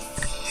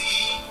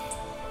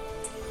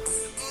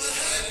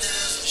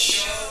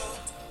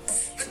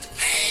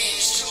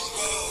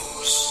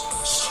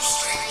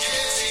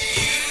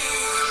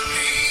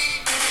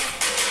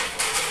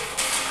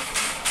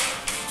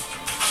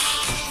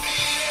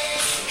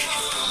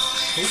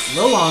A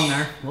little long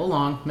there. A little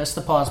long. Missed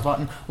the pause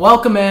button.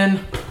 Welcome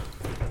in.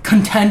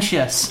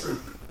 Contentious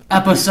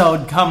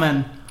episode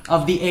coming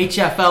of the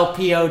HFL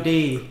POD.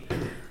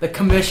 The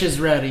commish is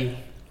ready.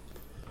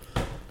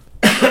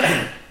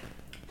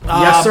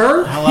 Yes,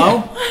 sir?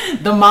 Hello?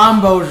 The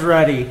Mambo's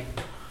ready.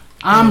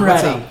 I'm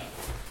What's ready. up?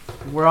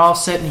 We're all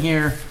sitting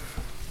here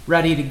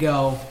ready to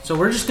go. So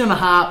we're just going to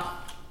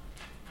hop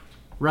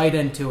right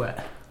into it.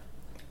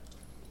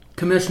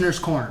 Commissioner's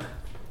Corner.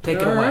 Take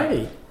it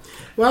away.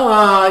 Well,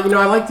 I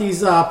like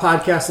these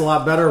podcasts a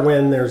lot better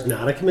when there's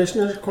not a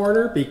Commissioner's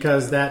Corner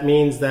because that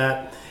means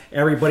that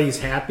everybody's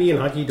happy and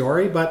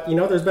hunky-dory. But,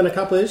 there's been a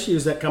couple of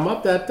issues that come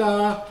up that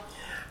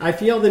I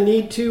feel the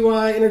need to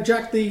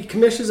interject the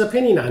Commissioner's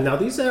opinion on. Now,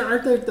 these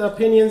aren't the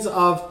opinions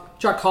of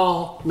Chuck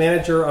Hall,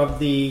 manager of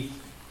the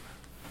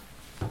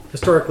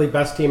historically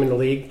best team in the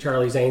league,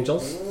 Charlie's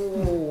Angels.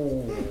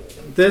 Ooh.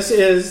 This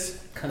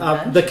is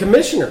the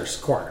Commissioner's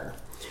Corner.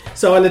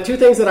 So, and the two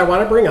things that I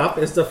want to bring up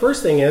is the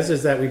first thing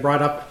is that we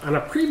brought up on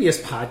a previous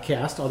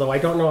podcast, although I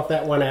don't know if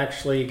that one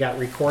actually got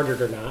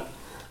recorded or not,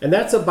 and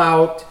that's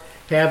about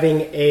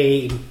having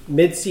a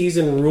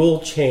mid-season rule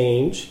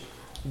change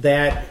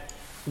that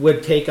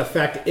would take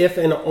effect if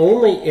and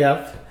only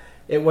if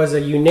it was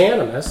a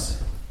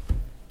unanimous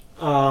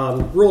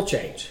rule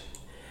change.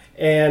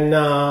 And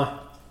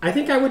I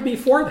think I would be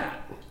for that.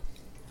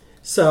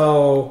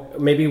 So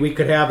maybe we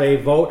could have a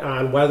vote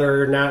on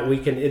whether or not we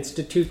can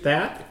institute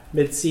that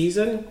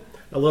mid-season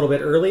a little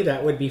bit early.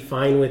 That would be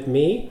fine with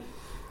me.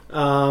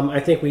 I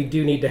think we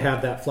do need to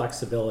have that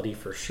flexibility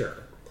for sure.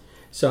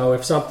 So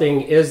if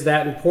something is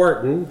that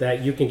important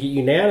that you can get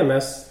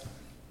unanimous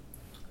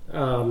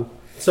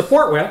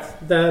support with,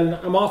 then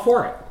I'm all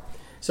for it.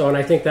 So, and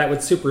I think that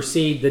would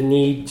supersede the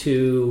need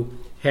to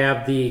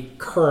have the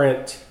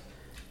current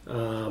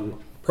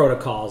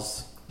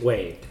protocols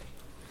waived.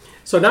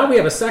 So now we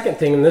have a second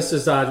thing, and this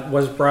is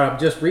was brought up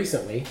just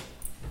recently.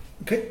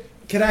 Could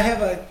I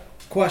have a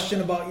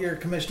question about your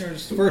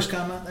commissioner's first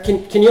comment there?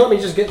 Can you let me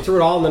just get through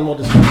it all, and then we'll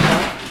discuss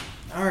that?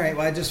 All right.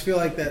 Well, I just feel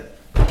like that.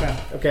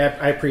 Okay,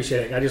 I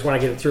appreciate it. I just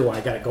want to get it through while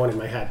I got it going in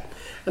my head.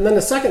 And then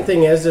the second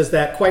thing is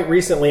that quite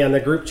recently on the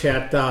group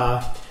chat,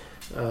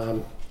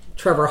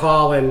 Trevor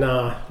Hall,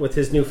 and with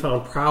his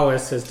newfound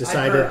prowess, has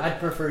decided... I'd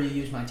prefer you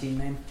use my team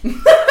name.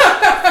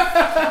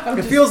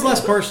 It feels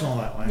less personal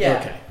that way. Yeah.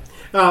 Okay.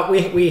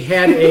 We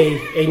had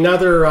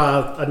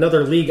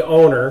another league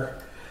owner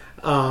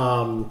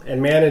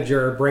and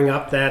manager bring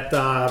up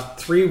that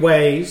 3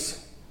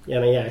 ways,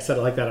 I said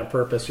it like that on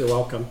purpose, you're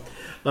welcome,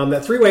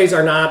 that 3 ways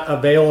are not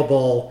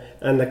available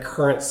in the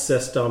current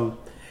system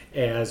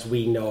as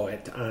we know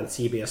it on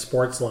CBS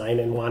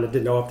Sportsline, and wanted to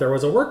know if there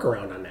was a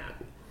workaround on that.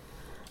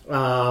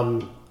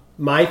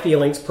 My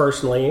feelings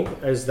personally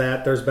is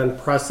that there's been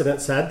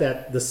precedent said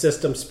that the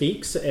system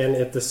speaks, and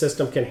if the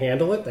system can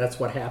handle it, that's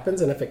what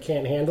happens, and if it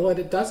can't handle it,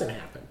 it doesn't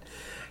happen.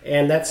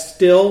 And that's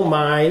still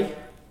my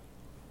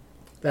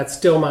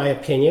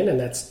opinion, and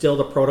that's still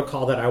the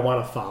protocol that I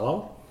want to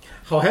follow.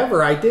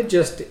 However, I did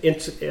just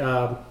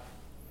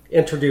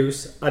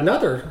introduce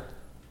another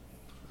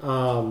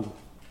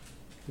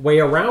way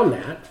around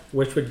that,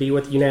 which would be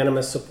with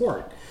unanimous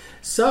support.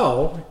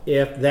 So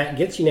if that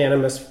gets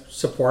unanimous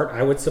support,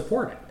 I would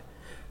support it.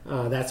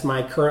 That's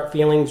my current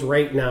feelings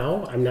right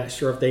now. I'm not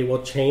sure if they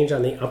will change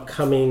on the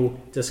upcoming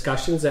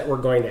discussions that we're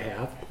going to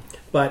have.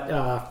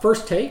 But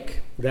first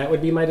take, that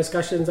would be my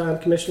discussions on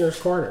Commissioner's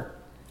Corner.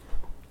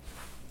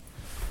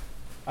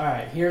 All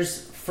right,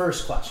 here's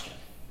first question.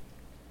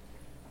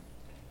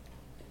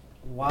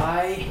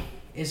 Why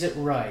is it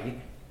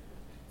right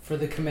for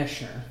the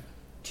commissioner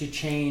to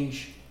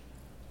change,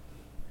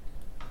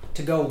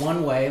 to go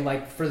one way,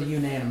 like for the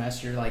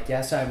unanimous, you're like,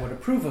 yes, I would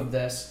approve of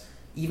this,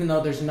 even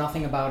though there's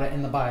nothing about it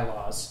in the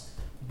bylaws,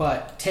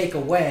 but take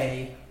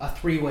away a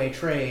 3-way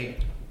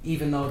trade,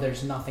 even though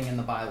there's nothing in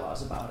the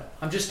bylaws about it?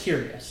 I'm just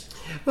curious.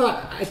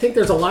 Well, I think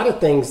there's a lot of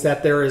things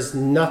that there is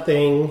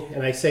nothing,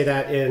 and I say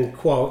that in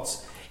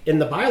quotes, in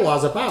the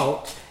bylaws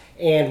about,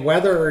 and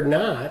whether or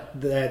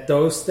not that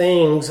those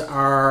things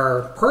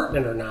are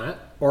pertinent or not,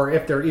 or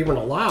if they're even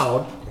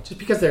allowed, just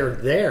because they're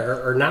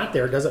there or not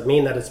there doesn't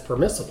mean that it's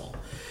permissible.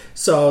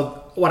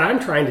 So what I'm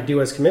trying to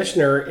do as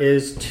commissioner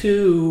is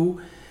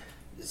to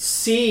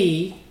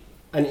see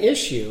an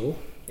issue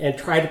and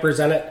try to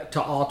present it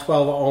to all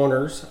 12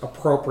 owners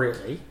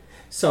appropriately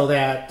so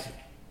that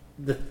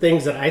the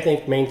things that I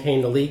think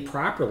maintain the league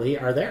properly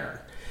are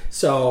there.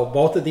 So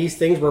both of these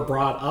things were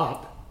brought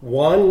up.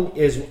 One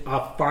is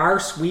a far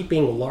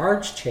sweeping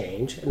large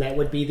change, and that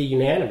would be the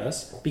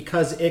unanimous,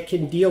 because it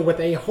can deal with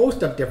a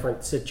host of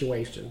different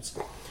situations.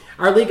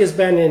 Our league has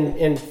been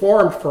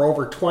informed for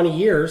over 20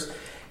 years.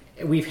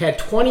 We've had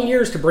 20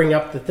 years to bring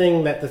up the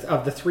thing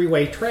of the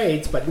 3-way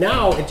trades, but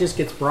now it just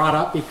gets brought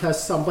up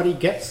because somebody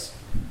gets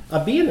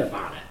a bee in their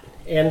bonnet.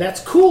 And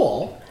that's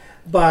cool,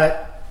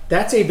 but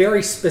that's a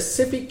very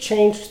specific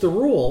change to the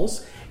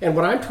rules. And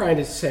what I'm trying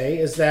to say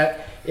is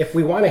that if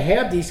we want to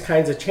have these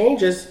kinds of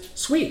changes,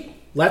 sweet.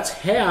 Let's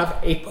have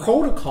a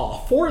protocol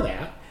for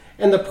that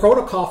And the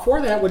protocol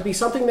for that would be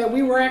something that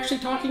we were actually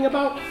talking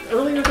about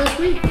earlier this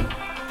week.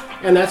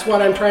 And that's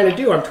what I'm trying to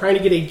do. I'm trying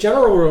to get a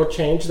general rule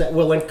change that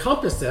will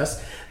encompass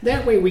this.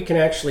 That way we can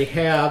actually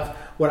have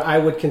what I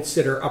would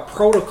consider a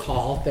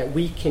protocol that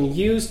we can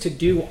use to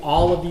do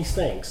all of these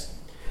things.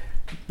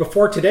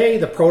 Before today,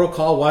 the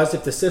protocol was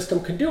if the system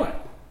could do it.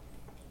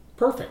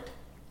 Perfect.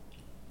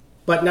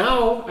 But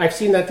now I've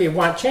seen that they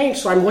want change,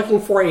 so I'm looking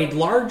for a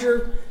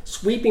larger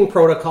sweeping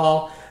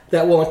protocol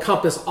that will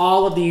encompass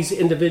all of these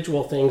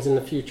individual things in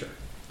the future.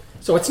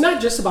 So it's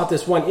not just about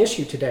this one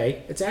issue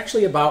today. It's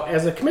actually about,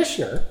 as a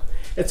commissioner,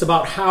 it's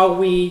about how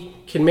we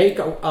can make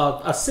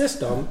a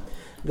system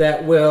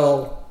that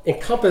will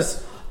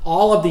encompass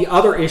all of the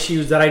other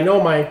issues that I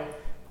know my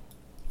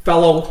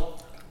fellow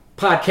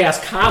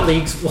podcast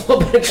colleagues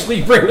will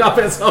eventually bring up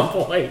at some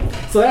point.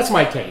 So that's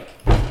my take.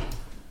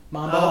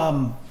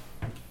 Mambo?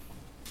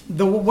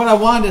 What I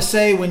wanted to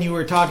say when you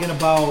were talking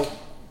about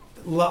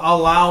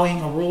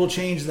allowing a rule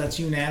change that's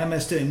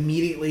unanimous to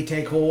immediately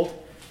take hold,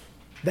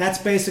 that's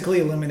basically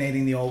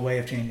eliminating the old way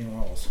of changing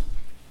rules.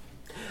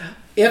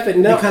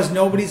 Because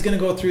nobody's going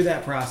to go through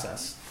that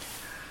process.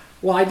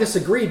 Well, I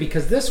disagree,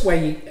 because this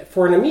way,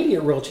 for an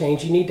immediate rule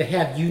change, you need to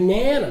have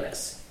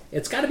unanimous.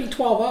 It's got to be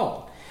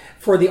 12-0.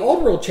 For the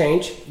old rule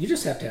change, you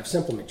just have to have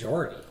simple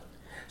majority.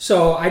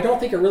 So I don't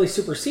think it really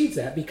supersedes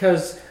that,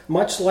 because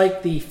much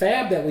like the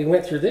FAB that we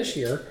went through this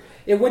year,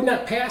 it would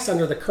not pass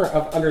under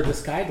the under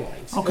this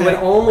guidelines. Okay. It would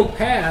only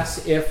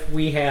pass if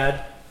we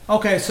had.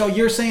 Okay, so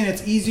you're saying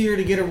it's easier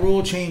to get a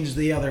rule change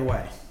the other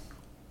way.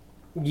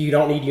 You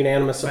don't need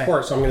unanimous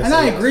support, right. So I'm going to say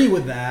I agree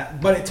with that,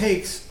 but it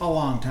takes a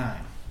long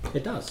time.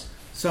 It does.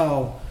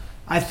 So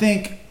I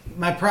think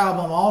my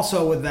problem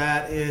also with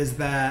that is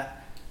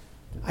that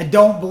I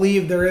don't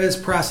believe there is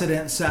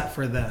precedent set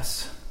for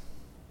this.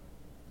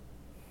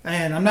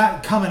 And I'm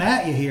not coming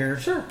at you here,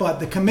 sure, but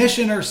the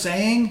commissioner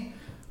saying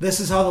this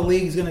is how the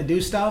league is going to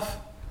do stuff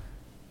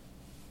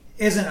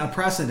isn't a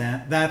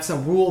precedent. That's a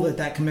rule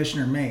that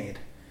commissioner made.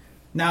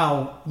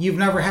 Now, you've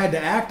never had to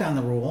act on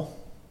the rule,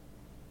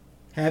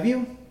 have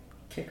you?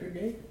 Kicker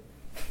gate.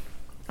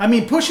 I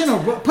mean, pushing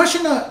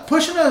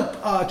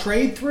a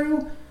trade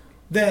through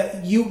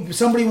that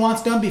somebody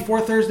wants done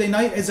before Thursday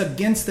night is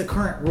against the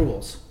current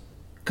rules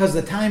because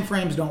the time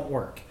frames don't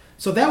work.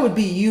 So that would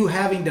be you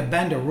having to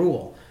bend a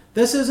rule.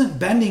 This isn't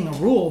bending a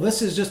rule.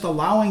 This is just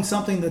allowing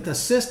something that the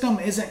system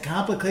isn't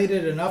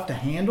complicated enough to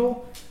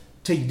handle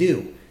to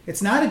do.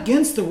 It's not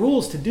against the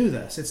rules to do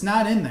this. It's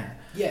not in there.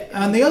 Yeah.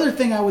 And the other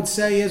thing I would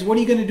say is, what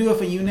are you going to do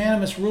if a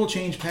unanimous rule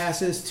change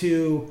passes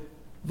to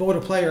vote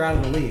a player out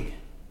of the league?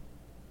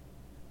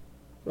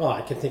 Well,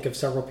 I can think of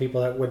several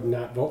people that would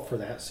not vote for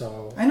that,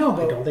 so I know,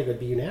 but I don't think it would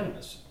be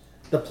unanimous.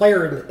 The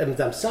player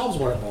themselves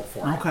wouldn't vote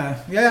for it. Okay.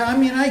 Yeah, I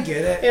mean, I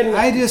get it.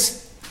 And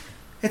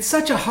it's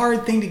such a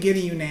hard thing to get a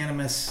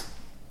unanimous.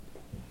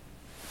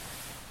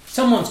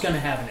 Someone's going to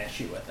have an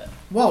issue with it.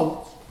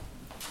 Well,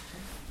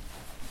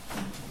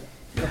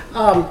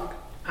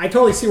 I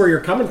totally see where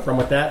you're coming from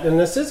with that, and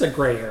this is a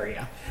gray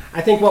area. I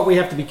think what we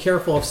have to be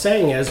careful of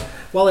saying is,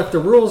 well, if the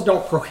rules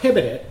don't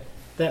prohibit it,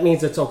 that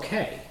means it's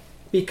okay.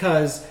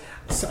 Because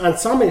on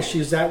some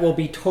issues that will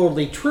be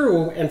totally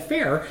true and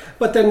fair,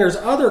 but then there's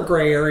other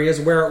gray areas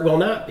where it will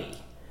not be.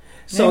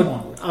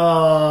 So,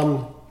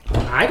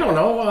 I don't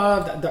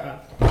know.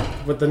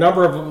 With the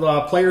number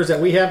of players that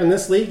we have in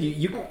this league,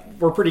 you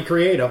were pretty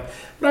creative.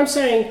 But I'm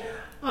saying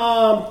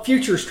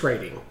futures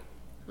trading.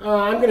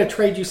 I'm going to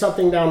trade you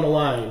something down the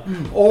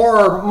line.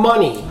 Or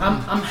money.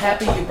 I'm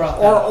happy you brought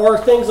that up. Or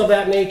things of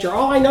that nature.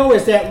 All I know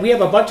is that we have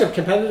a bunch of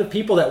competitive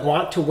people that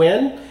want to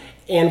win,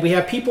 and we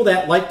have people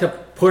that like to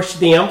push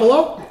the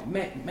envelope.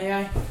 May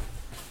I?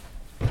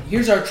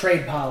 Here's our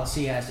trade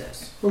policy as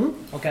is.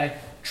 Mm-hmm. Okay?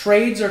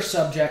 Trades are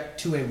subject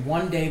to a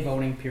 1-day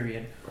voting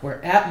period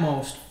where at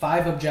most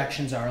 5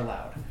 objections are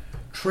allowed.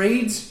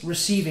 Trades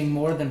receiving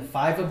more than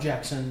 5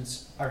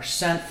 objections are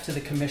sent to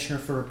the commissioner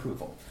for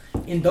approval.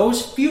 In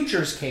those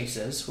futures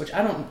cases, which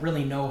I don't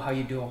really know how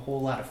you do a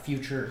whole lot of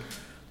future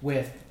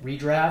with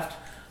redraft,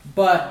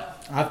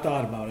 but I've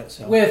thought about it.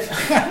 So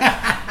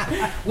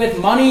with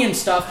money and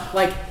stuff,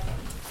 like,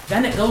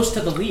 then it goes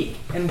to the league.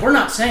 And we're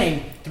not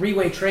saying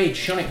 3-way trade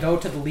shouldn't go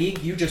to the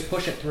league, you just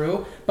push it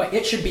through, but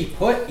it should be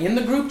put in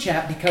the group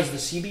chat because the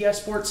CBS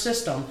Sports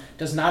system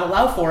does not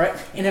allow for it.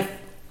 And if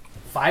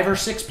 5 or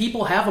 6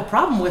 people have a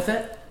problem with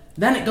it,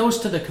 then it goes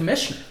to the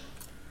commissioner.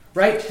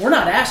 Right? We're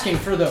not asking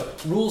for the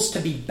rules to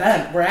be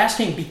bent. We're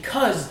asking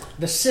because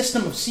the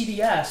system of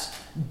CBS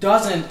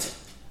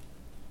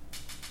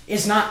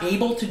is not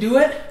able to do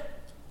it.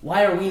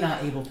 Why are we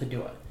not able to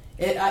do it?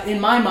 In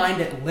my mind,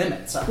 it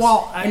limits us.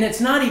 And it's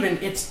not even,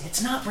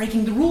 it's not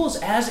breaking the rules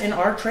as in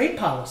our trade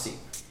policy.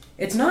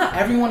 It's not.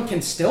 Everyone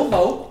can still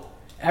vote.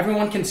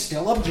 Everyone can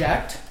still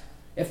object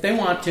if they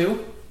want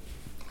to.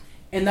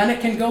 And then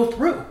it can go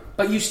through.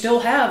 But you still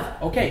have,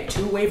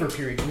 2 waiver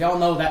periods. We all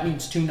know that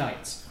means 2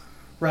 nights.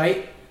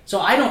 Right? So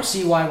I don't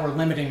see why we're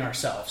limiting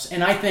ourselves.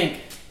 And I think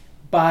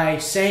by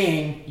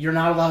saying you're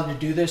not allowed to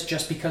do this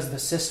just because the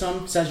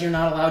system says you're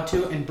not allowed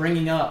to and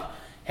bringing up,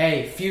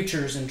 hey,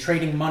 futures and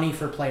trading money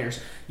for players.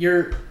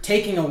 You're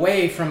taking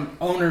away from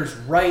owners'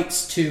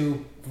 rights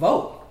to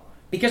vote.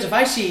 Because if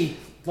I see,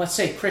 let's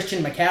say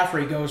Christian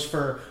McCaffrey goes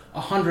for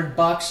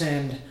 $100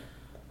 and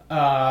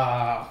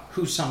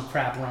who's some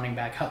crap running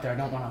back out there? I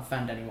don't want to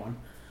offend anyone.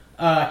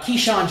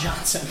 Keyshawn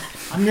Johnson.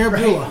 Amir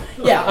Abdullah.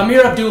 Yeah,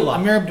 Amir Abdullah.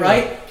 Amir Abdullah.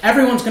 Right?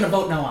 Everyone's going to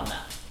vote no on that.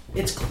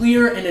 It's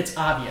clear and it's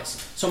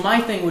obvious. So my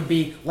thing would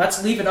be,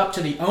 let's leave it up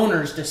to the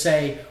owners to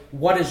say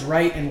what is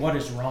right and what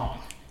is wrong.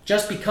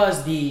 Just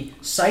because the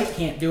site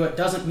can't do it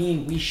doesn't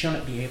mean we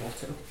shouldn't be able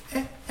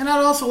to. And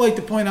I'd also like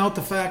to point out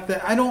the fact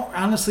that I don't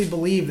honestly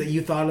believe that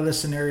you thought of this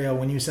scenario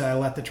when you said I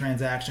let the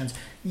transactions.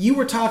 You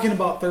were talking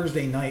about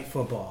Thursday night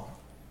football.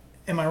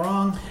 Am I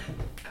wrong?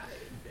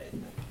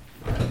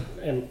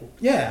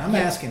 Yeah, I'm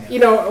asking you.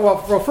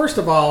 Well, first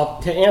of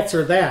all, to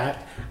answer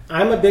that,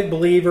 I'm a big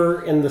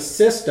believer in the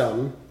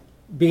system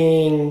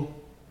being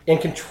in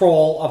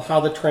control of how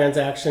the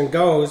transaction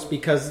goes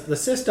because the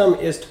system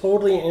is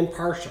totally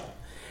impartial.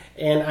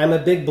 And I'm a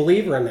big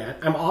believer in that.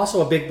 I'm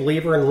also a big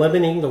believer in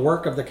limiting the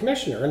work of the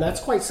commissioner, and that's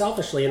quite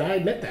selfishly, and I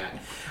admit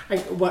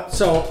that.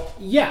 So,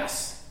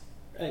 yes,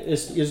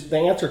 is the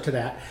answer to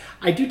that.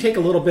 I do take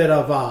a little bit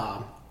of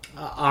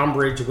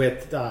umbrage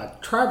with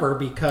Trevor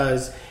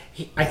because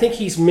I think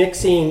he's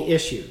mixing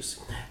issues.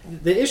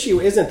 The issue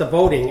isn't the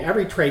voting.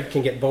 Every trade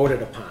can get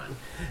voted upon.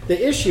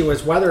 The issue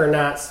is whether or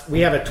not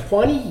we have a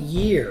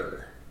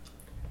 20-year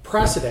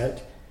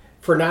precedent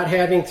for not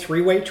having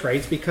three-way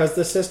trades because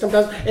the system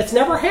doesn't. It's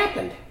never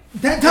happened.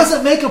 That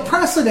doesn't make a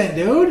precedent,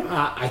 dude.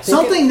 I think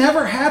something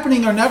never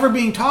happening or never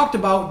being talked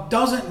about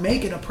doesn't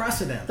make it a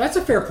precedent. That's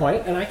a fair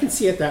point, and I can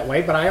see it that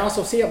way, but I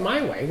also see it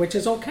my way, which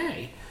is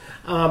okay.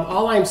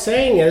 All I'm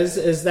saying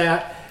is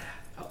that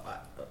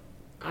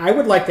I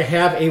would like to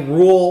have a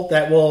rule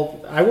that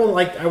will. I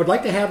would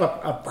like to have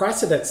a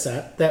precedent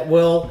set that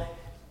will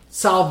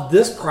solve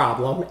this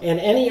problem and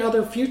any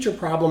other future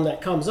problem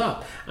that comes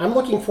up. I'm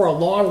looking for a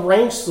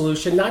long-range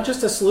solution, not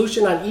just a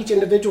solution on each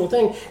individual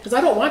thing, because I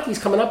don't want these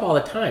coming up all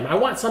the time. I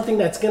want something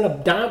that's going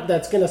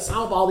to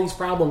solve all these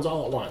problems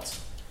all at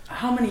once.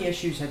 How many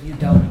issues have you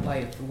dealt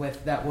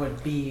with that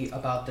would be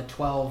about the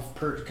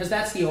because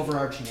that's the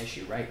overarching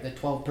issue, right? The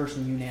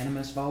 12-person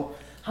unanimous vote.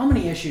 How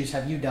many issues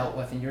have you dealt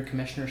with in your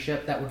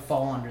commissionership that would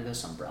fall under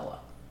this umbrella?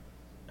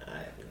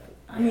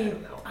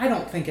 I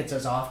don't think it's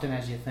as often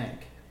as you think.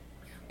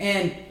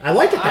 And I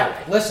like it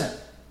that way. Listen,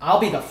 I'll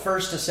be the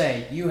first to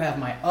say you have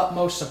my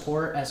utmost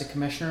support as a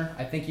commissioner.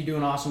 I think you do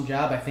an awesome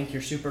job. I think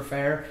you're super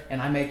fair, and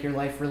I make your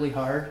life really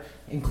hard,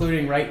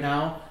 including right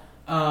now.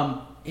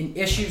 In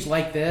issues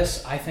like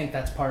this, I think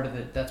that's part of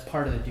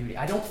the duty.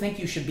 I don't think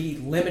you should be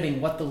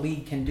limiting what the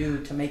league can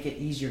do to make it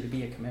easier to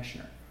be a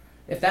commissioner,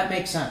 if that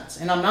makes sense.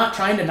 And I'm not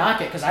trying to knock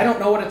it because I don't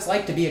know what it's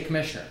like to be a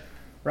commissioner,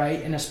 right?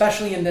 And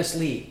especially in this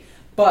league.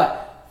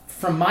 But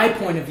from my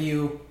point of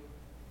view,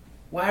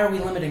 why are we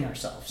limiting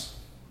ourselves?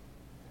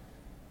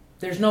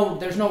 There's no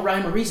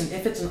rhyme or reason.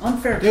 If it's an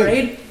unfair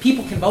trade,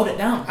 people can vote it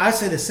down. I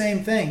say the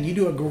same thing. You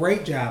do a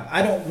great job.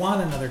 I don't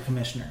want another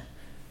commissioner.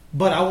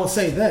 But I will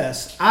say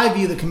this. I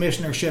view the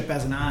commissionership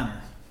as an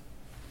honor.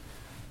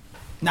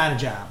 Not a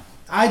job.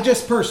 I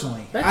just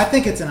personally. I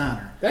think it's an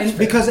honor.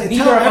 Because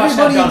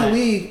everybody in the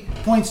league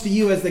points to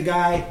you as the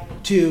guy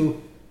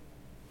to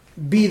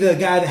be the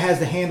guy that has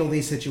to handle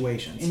these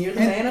situations. And you're the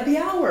man of the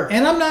hour.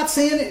 And I'm not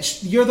saying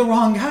you're the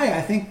wrong guy.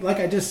 I think, like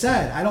I just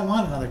said, I don't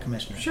want another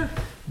commissioner. Sure.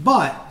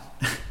 But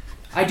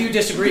I do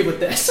disagree with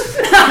this.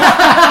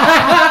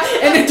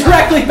 And it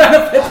directly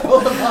benefits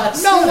both of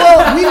us. No,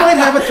 well, we might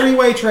have a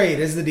three-way trade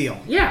is the deal.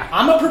 Yeah,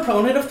 I'm a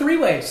proponent of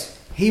three-ways.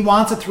 He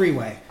wants a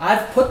three-way.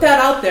 I've put that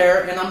out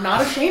there, and I'm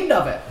not ashamed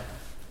of it.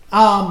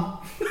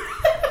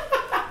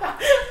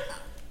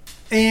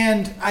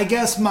 And I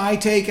guess my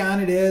take on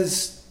it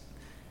is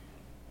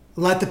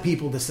let the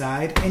people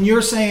decide. And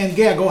you're saying,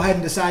 yeah, go ahead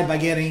and decide by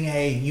getting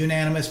a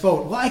unanimous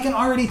vote. Well, I can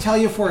already tell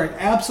you for an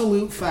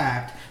absolute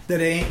fact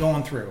that it ain't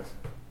going through.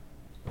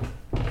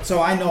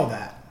 So I know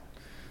that.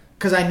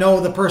 Because I know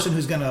the person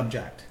who's going to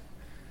object.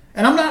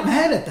 And I'm not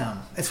mad at them.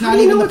 How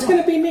do you know it's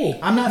going to be me?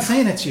 I'm not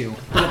saying it's you.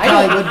 But it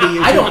probably would be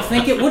you. I don't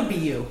think it would be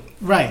you.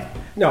 Right.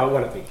 No, it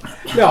wouldn't be.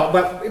 No,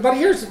 but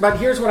here's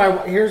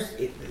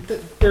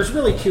there's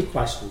really two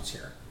questions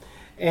here.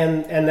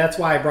 And that's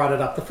why I brought it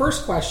up. The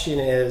first question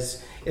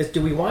is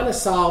do we want to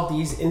solve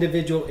these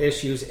individual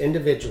issues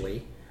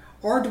individually,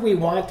 or do we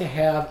want to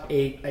have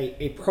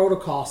a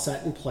protocol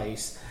set in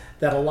place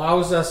that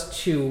allows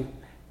us to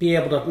be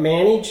able to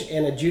manage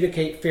and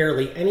adjudicate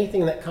fairly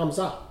anything that comes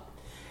up?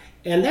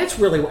 And that's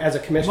really, as a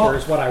commissioner,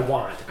 is what I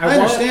want. I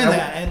understand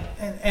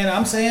that. And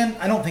I'm saying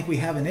I don't think we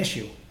have an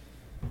issue.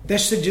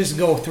 This should just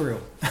go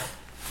through.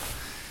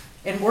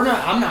 And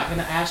I'm not going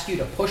to ask you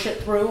to push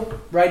it through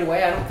right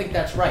away. I don't think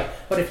that's right.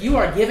 But if you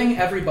are giving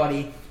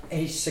everybody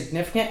a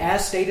significant,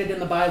 as stated in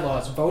the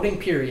bylaws, voting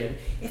period,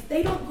 if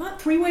they don't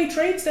want three-way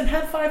trades, then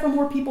have 5 or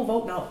more people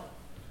vote no.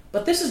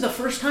 But this is the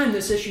first time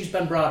this issue's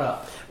been brought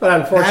up. But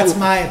unfortunately, That's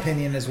my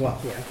opinion as well.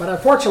 yeah, but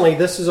unfortunately,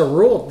 this is a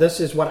rule. This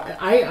is what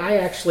I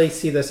actually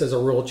see this as a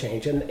rule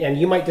change, and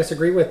you might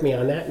disagree with me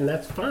on that, and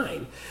that's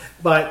fine.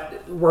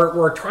 But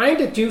we're trying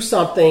to do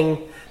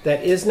something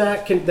that is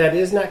not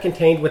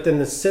contained within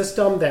the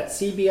system that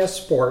CBS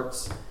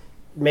Sports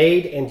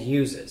made and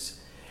uses,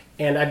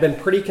 and I've been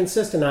pretty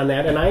consistent on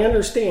that. And I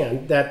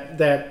understand that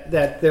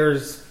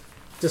there's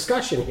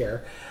discussion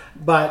here,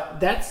 but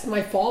that's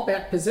my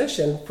fallback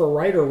position for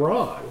right or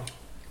wrong.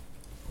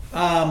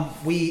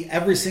 We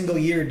every single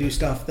year do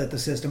stuff that the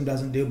system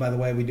doesn't do by the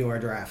way we do our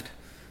draft.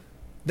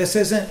 This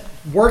isn't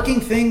working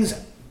things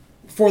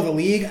for the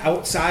league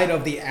outside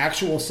of the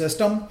actual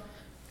system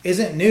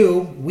isn't new.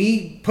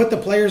 We put the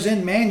players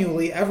in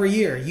manually every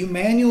year. You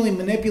manually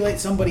manipulate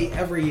somebody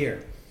every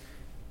year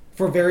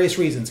for various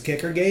reasons.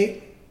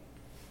 Kickergate.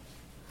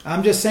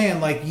 I'm just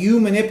saying, like, you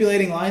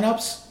manipulating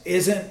lineups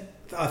isn't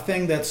a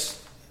thing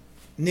that's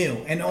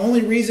new. And the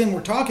only reason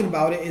we're talking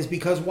about it is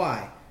because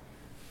why?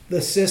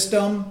 The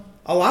system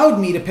allowed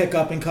me to pick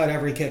up and cut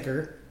every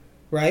kicker,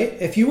 right?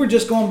 If you were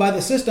just going by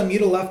the system,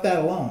 you'd have left that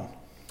alone.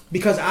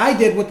 Because I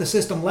did what the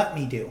system let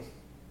me do.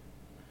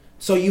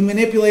 So you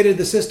manipulated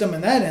the system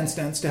in that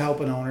instance to help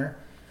an owner.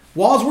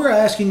 All we're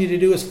asking you to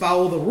do is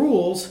follow the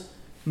rules,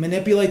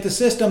 manipulate the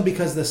system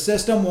because the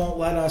system won't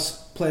let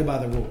us play by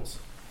the rules.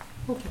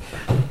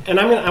 And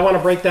I want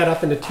to break that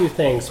up into two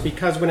things,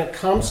 because when it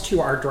comes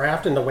to our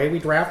draft and the way we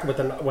draft with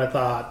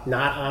a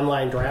not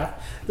online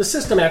draft, the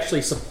system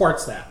actually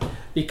supports that,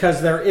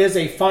 because there is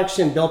a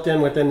function built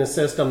in within the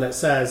system that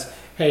says,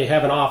 hey,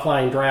 have an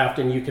offline draft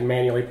and you can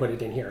manually put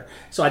it in here.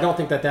 So I don't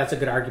think that that's a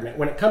good argument.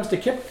 When it comes to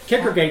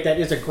Kickergate, that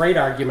is a great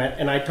argument,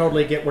 and I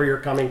totally get where you're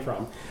coming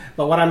from.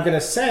 But what I'm going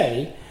to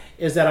say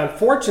is that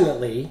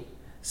unfortunately,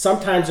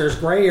 sometimes there's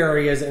gray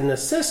areas in the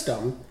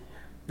system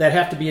that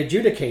have to be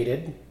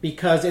adjudicated,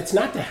 because it's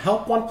not to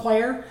help one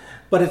player,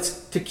 but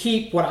it's to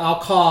keep what I'll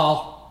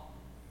call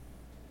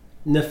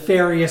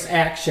nefarious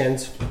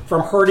actions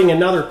from hurting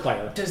another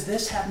player. Does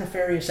this have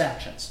nefarious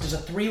actions? Does a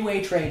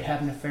three-way trade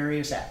have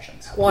nefarious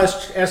actions? Well,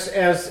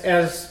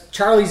 as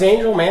Charlie's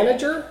Angel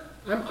manager,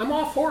 I'm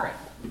all for it,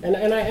 and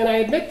I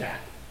admit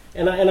that,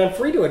 and I'm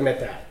free to admit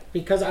that,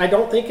 because I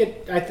don't think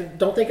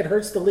it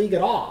hurts the league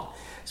at all.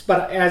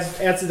 But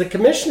as the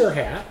commissioner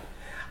hat,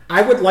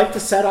 I would like to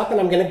set up,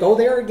 and I'm going to go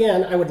there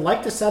again, I would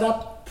like to set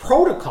up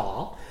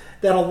protocol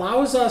that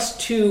allows us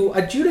to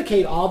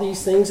adjudicate all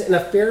these things in a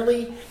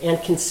fairly and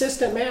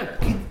consistent manner.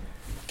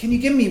 Can you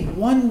give me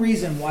one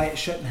reason why it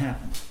shouldn't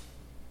happen?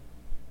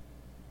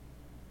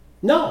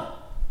 No.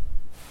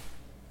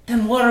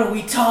 Then what are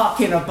we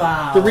talking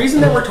about? The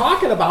reason that we're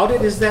talking about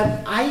it is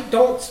that I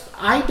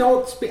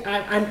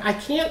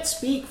can't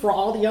speak for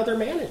all the other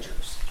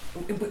managers.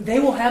 They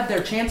will have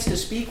their chance to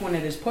speak when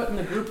it is put in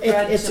the group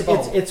thread.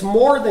 It's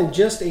more than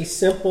just a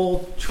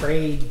simple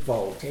trade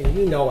vote, and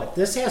you know it.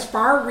 This has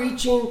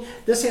far-reaching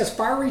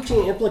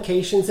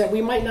implications that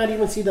we might not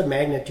even see the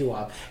magnitude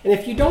of. And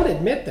if you don't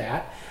admit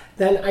that,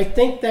 then I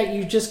think that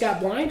you just got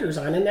blinders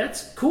on, and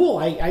that's cool.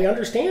 I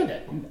understand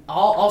it.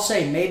 I'll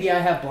say maybe I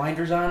have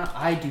blinders on.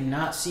 I do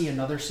not see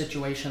another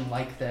situation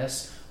like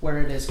this where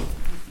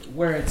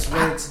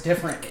it's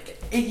different.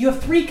 You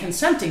have 3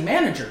 consenting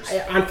managers.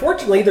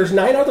 Unfortunately, there's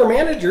 9 other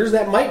managers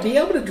that might be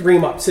able to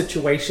dream up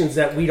situations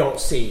that we don't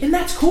see. And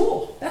that's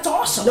cool. That's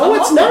awesome. No,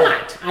 it's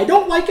not. I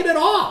don't like it at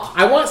all.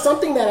 I want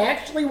something that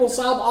actually will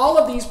solve all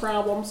of these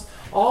problems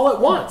all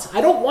at once.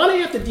 I don't want to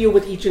have to deal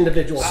with each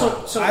individual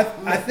problem. So I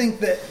think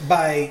that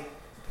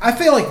I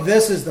feel like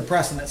this is the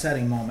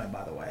precedent-setting moment,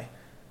 by the way.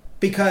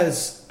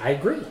 Because... I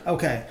agree.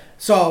 Okay.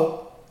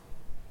 So...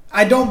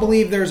 I don't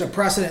believe there's a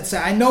precedent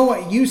set. I know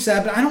what you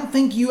said, but I don't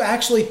think you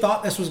actually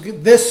thought this was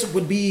good. This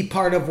would be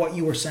part of what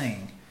you were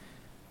saying.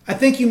 I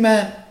think you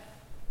meant,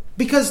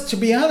 because to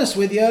be honest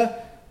with you,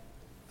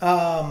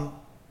 I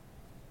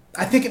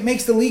think it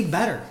makes the league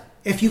better.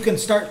 If you can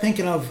start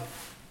thinking of,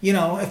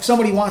 if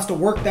somebody wants to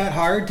work that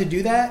hard to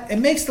do that, it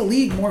makes the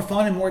league more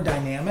fun and more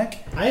dynamic.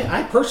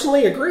 I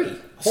personally agree.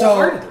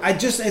 So I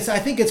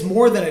think it's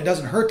more than it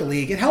doesn't hurt the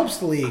league. It helps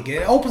the league.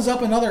 It opens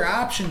up another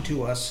option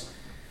to us.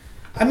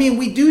 I mean,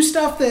 we do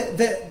stuff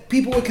that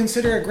people would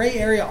consider a gray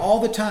area all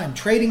the time,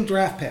 trading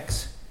draft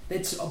picks.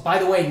 It's, by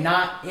the way,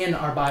 not in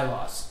our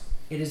bylaws.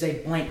 It is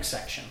a blank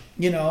section.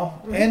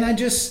 And I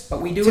just...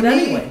 But we do it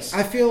anyways.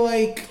 I feel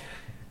like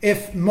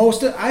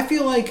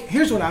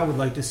here's what I would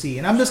like to see,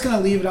 and I'm just going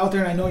to leave it out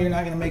there, and I know you're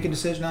not going to make a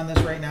decision on this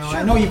right now. Sure.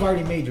 I know you've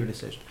already made your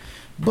decision.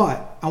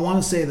 But I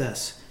want to say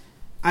this.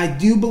 I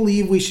do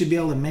believe we should be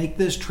able to make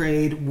this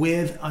trade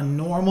with a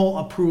normal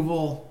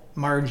approval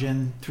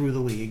margin through the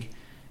league.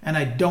 And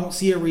I don't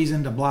see a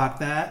reason to block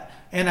that.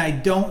 And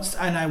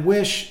I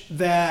wish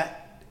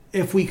that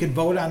if we could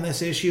vote on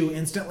this issue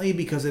instantly,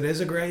 because it is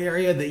a gray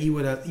area, that you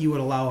would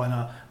allow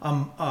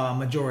a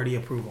majority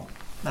approval.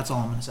 That's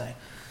all I'm going to say.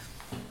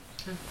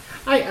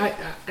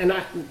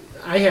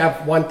 I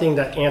have one thing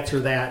to answer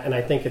that, and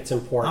I think it's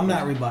important. I'm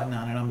not rebutting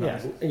on it. I'm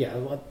not. Yeah.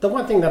 The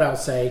one thing that I'll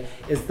say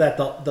is that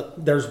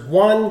there's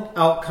one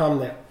outcome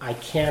that I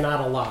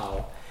cannot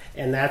allow,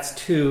 and that's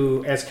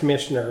to, as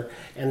commissioner,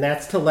 and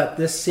that's to let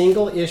this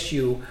single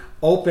issue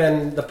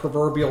open the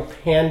proverbial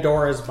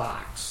Pandora's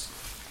box.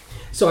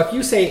 So if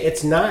you say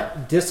it's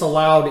not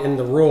disallowed in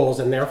the rules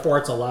and therefore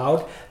it's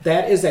allowed,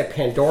 that is a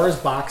Pandora's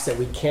box that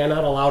we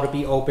cannot allow to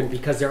be open,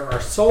 because there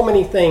are so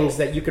many things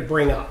that you could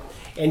bring up,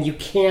 and you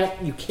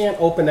can't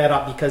open that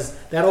up, because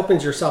that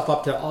opens yourself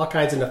up to all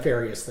kinds of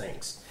nefarious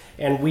things,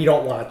 and we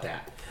don't want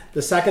that.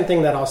 The second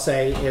thing that I'll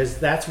say is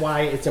that's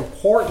why it's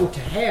important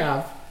to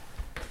have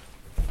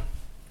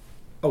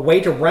a way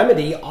to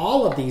remedy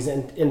all of these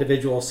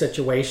individual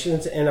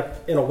situations in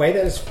a way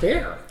that is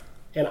fair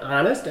and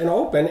honest and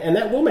open, and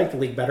that will make the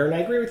league better. And I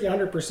agree with you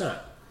 100%.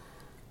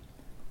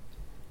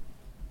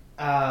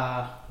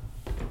 I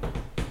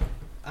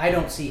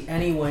don't see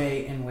any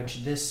way in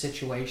which this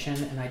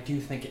situation, and I do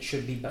think it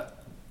should be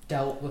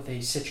dealt with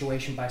a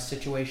situation by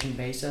situation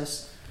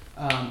basis.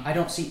 I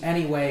don't see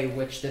any way in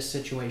which this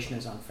situation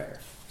is unfair.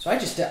 So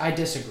I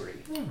disagree.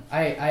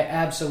 I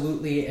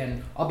absolutely,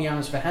 and I'll be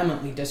honest,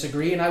 vehemently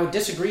disagree, and I would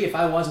disagree if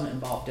I wasn't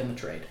involved in the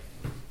trade.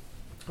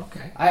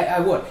 Okay.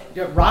 I would.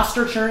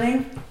 Roster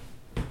churning,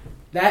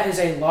 that is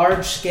a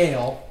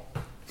large-scale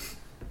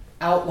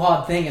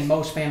outlawed thing in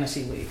most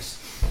fantasy leagues.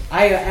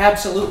 I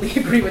absolutely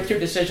agree with your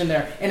decision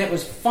there, and it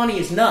was funny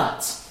as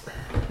nuts,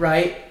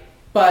 right?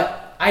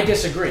 But I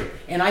disagree.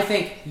 And I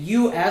think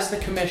you, as the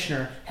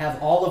commissioner,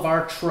 have all of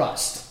our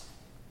trust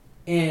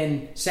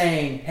in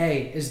saying,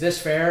 hey, is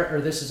this fair or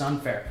this is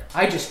unfair?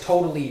 I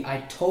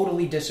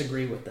totally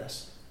disagree with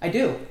this. I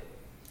do.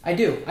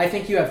 I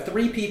think you have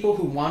 3 people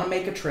who want to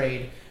make a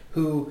trade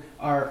who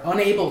are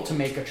unable to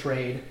make a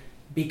trade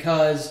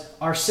because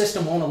our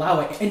system won't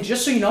allow it. And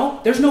just so you know,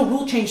 there's no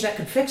rule change that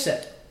could fix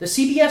it. The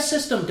CBS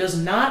system does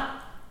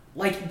not,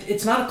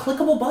 it's not a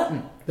clickable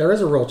button. There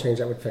is a rule change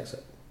that would fix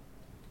it.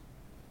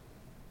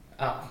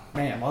 Oh,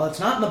 man. Well, it's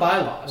not in the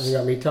bylaws. You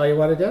want me to tell you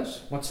what it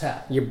is? What's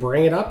that? You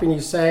bring it up and you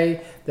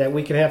say that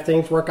we can have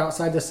things work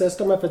outside the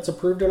system if it's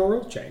approved in a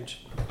rule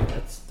change.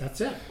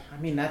 That's it. I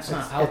mean, that's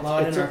not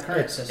outlawed in our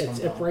current system.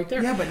 It's right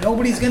there. Yeah, but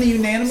nobody's going to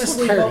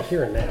unanimously I'm tired vote. of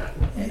hearing that.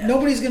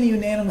 Nobody's going to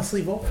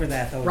unanimously vote for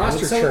that, though.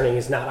 Roster churning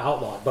is not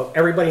outlawed, but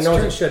everybody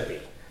knows it should be.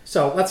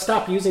 So let's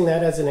stop using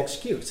that as an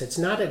excuse. It's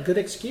not a good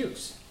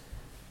excuse.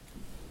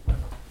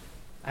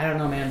 I don't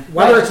know, man.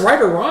 Whether it's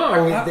right or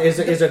wrong is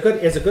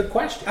a good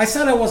question. I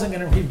said I wasn't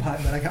going to rebut,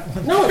 but I got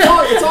one. No,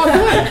 it's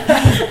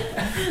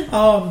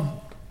all good.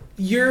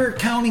 You're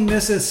counting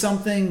this as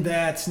something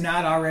that's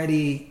not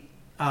already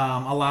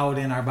allowed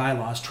in our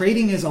bylaws.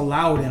 Trading is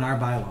allowed in our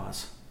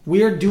bylaws.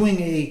 We're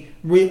doing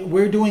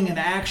an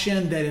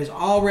action that is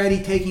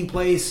already taking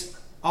place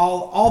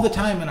all the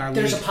time in our league.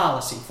 There's a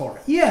policy for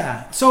it.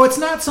 Yeah, so it's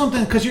not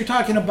something, because you're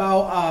talking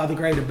about the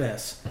Great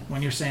Abyss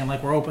when you're saying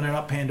we're opening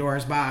up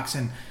Pandora's box,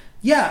 and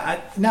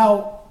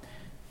now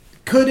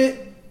could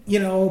it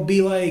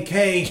be like,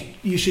 hey,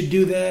 you should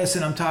do this,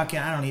 and I'm talking,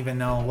 I don't even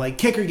know, like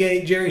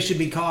Kickergate, Jerry should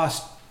be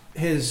cost,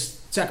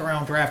 his second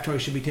round draft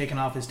choice should be taken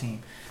off his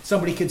team.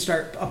 Somebody could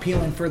start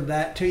appealing for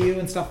that to you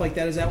and stuff like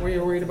that. Is that what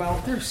you're worried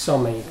about? There's so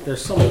many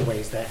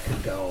ways that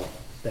could go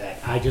that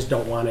I just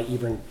don't want to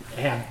even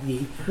have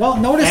the. Well,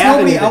 notice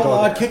nobody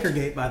outlawed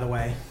Kickergate, by the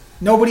way.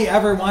 Nobody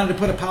ever wanted to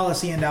put a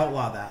policy in to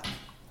outlaw that.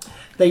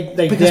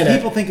 They because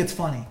people think it's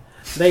funny.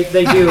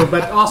 They do,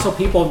 but also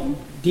people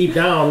deep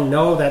down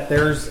know that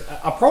there's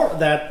a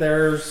precedent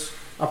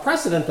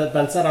that's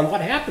been set on what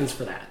happens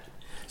for that.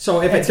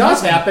 So if it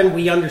does happen,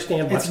 we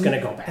understand what's going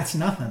to go back. It's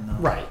nothing, though.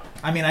 Right.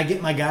 I mean, I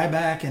get my guy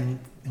back, and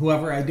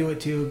whoever I do it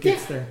to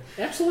gets there.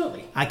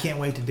 Absolutely. I can't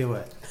wait to do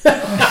it.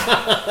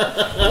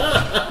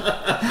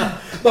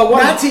 But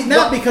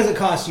not because it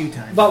costs you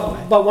time.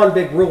 But one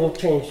big rule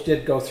change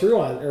did go through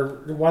on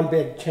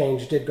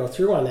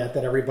that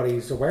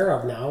everybody's aware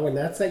of now, and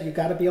that's that you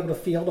got to be able to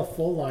field a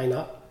full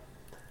lineup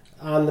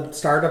on the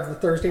start of the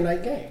Thursday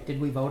night game.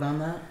 Did we vote on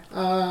that?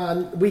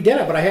 We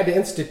didn't, but I had to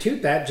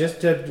institute that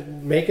just to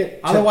make it.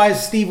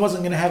 Otherwise, Steve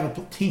wasn't going to have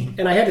a team,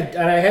 and I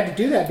had to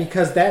do that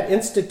because that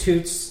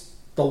institutes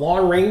the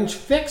long range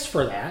fix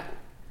for that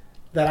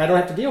I don't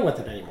have to deal with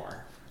it anymore.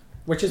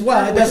 Which is it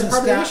doesn't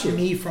stop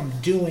me from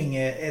doing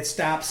it. It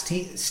stops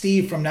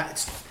Steve from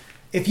not.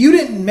 If you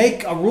didn't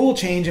make a rule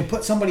change and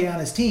put somebody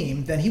on his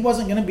team, then he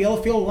wasn't going to be able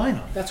to field a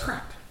lineup. That's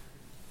correct.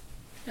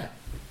 Yeah.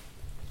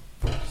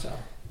 So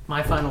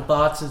my final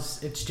thoughts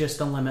is it's just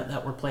a limit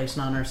that we're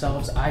placing on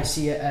ourselves. I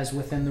see it as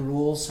within the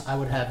rules. I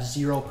would have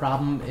zero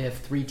problem if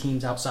 3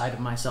 teams outside of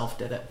myself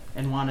did it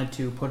and wanted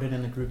to put it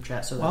in the group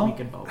chat so that we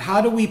could vote. How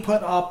do we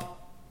put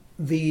up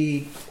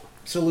the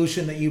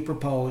solution that you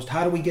proposed?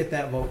 How do we get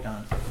that vote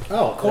done?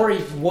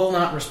 Corey will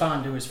not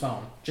respond to his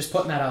phone. Just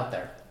putting that out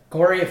there.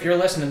 Corey, if you're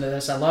listening to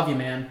this, I love you,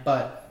 man,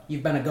 but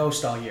you've been a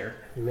ghost all year.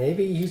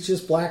 Maybe he's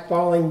just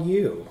blackballing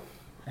you.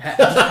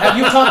 Have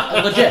you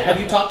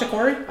talked to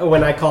Corey?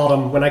 When I called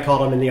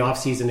him in the off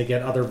season to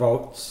get other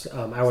votes,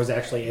 I was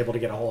actually able to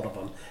get a hold of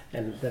him,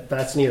 and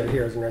that's neither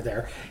here nor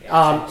there.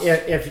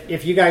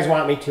 If you guys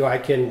want me to, I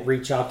can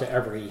reach out to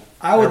every.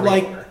 I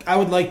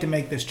would like to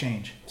make this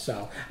change.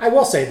 So I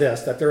will say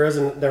this: that there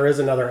is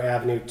another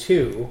avenue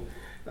too.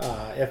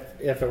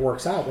 if it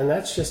works out. And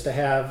that's just to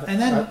have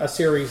And then- a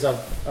series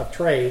of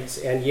trades.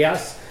 And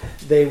yes,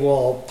 they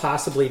will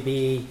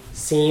possibly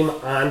seem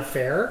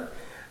unfair,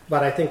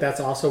 but I think that's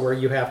also where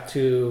you have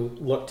to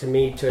look to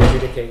me to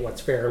adjudicate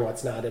what's fair and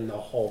what's not in the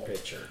whole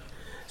picture.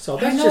 So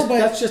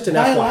that's just an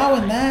by FYI.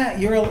 allowing that,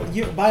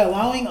 you're by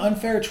allowing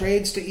unfair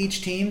trades to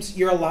each teams,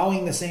 you're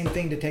allowing the same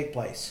thing to take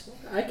place.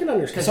 I can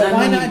understand. So then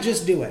why when not you-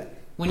 just do it?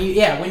 When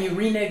you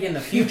renege in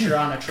the future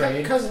on a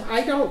trade,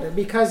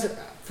 Because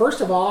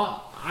first of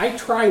all, I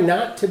try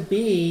not to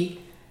be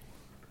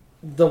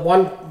the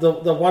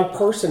one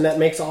person that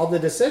makes all the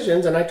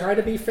decisions, and I try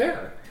to be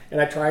fair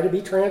and I try to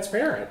be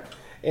transparent,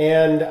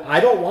 and I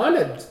don't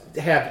want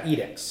to have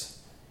edicts.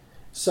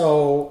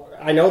 So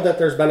I know that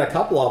there's been a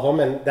couple of them,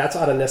 and that's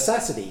out of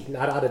necessity,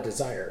 not out of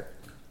desire.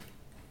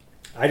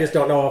 I just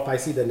don't know if I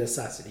see the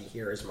necessity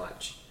here as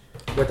much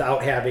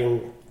without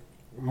having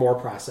more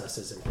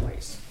processes in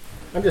place.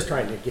 I'm just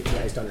trying to get you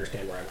guys to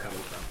understand where I'm coming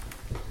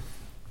from.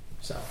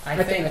 So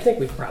I think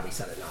we've probably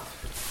said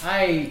enough.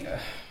 I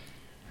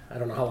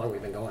don't know how long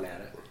we've been going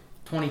at it.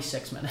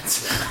 26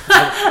 minutes.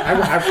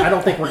 I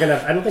don't think we're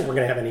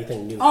gonna have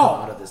anything new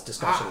come out of this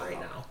discussion right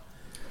now.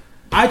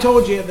 I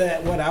told you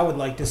that what I would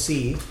like to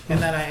see,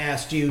 and then I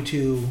asked you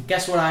to.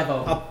 Guess what I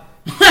vote? Well,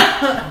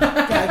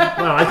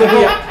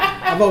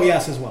 I vote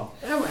yes as well.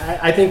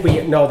 I think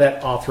we know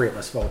that all three of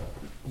us vote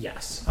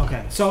yes.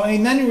 Okay, so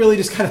then you really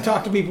just gotta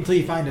talk to people until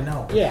you find a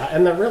no. Yeah,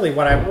 and then really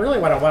what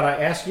I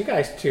ask you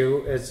guys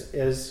to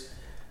is,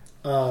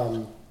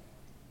 what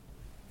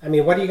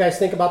do you guys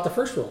think about the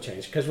first rule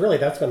change? Because really,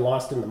 that's been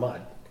lost in the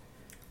mud.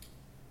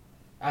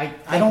 I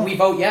think we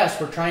vote yes.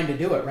 We're trying to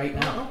do it right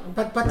now.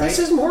 But this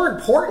is more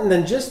important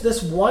than just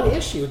this one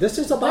issue. This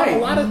is about a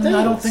lot of things.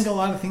 I don't think a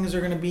lot of things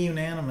are going to be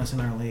unanimous in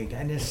our league.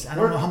 I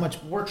don't know how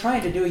much. We're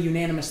trying to do a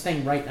unanimous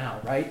thing right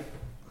now, right?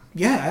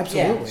 Yeah,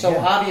 absolutely. Yeah, so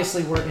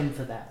obviously we're in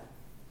for that,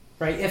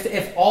 right?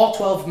 If all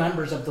 12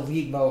 members of the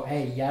league vote,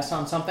 hey, yes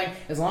on something,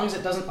 as long as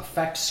it doesn't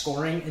affect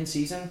scoring in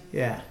season,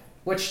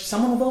 which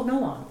someone will vote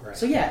no on. Right.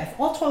 So yeah, if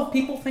all 12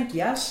 people think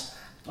yes,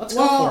 let's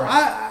go for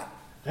it.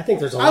 I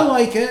think there's a lot. I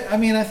like it. I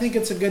mean, I think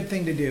it's a good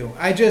thing to do.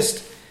 I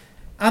just,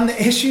 on the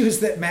issues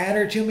that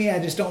matter to me, I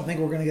just don't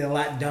think we're going to get a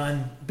lot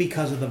done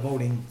because of the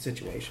voting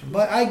situation.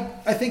 But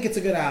I think it's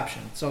a good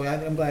option. So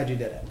I'm glad you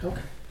did it.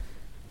 Okay.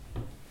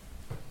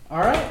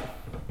 All right.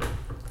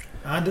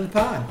 On to the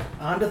pod.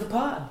 On to the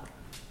pod.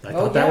 I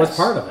thought that was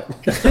part of it.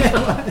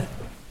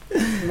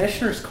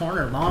 Commissioner's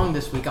Corner, long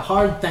this week. A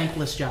hard,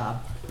 thankless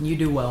job. You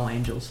do well,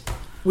 Angels.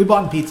 We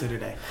bought pizza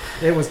today.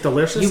 It was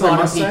delicious. You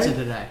bought pizza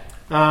today.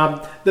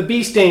 The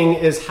bee sting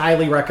is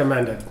highly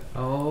recommended.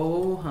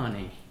 Oh,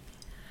 honey.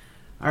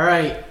 All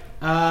right.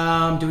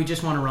 Do we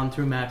just want to run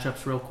through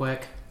matchups real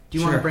quick? Do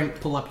you want to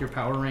pull up your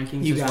power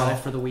rankings as well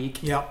for the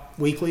week? Yep.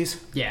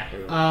 Weeklies? Yeah.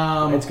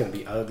 It's going to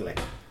be ugly.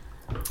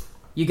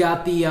 You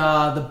got the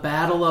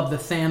battle of the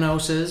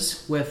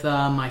Thanoses with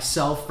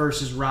myself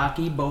versus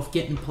Rocky, both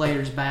getting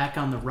players back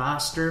on the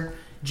roster.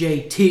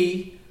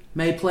 JT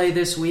may play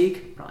this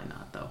week. Probably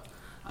not, though.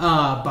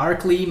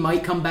 Barkley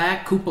might come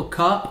back. Koopa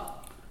Cup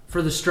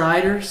for the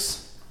Striders.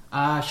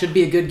 Should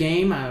be a good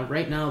game.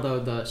 Right now, though,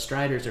 the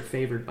Striders are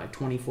favored by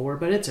 24,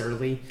 but it's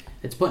early.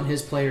 It's putting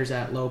his players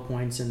at low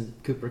points and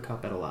Cooper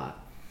Cup at a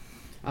lot.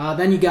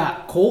 Then you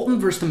got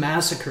Colton versus the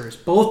Massacres.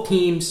 Both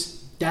teams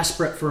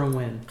desperate for a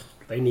win.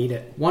 They need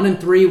it.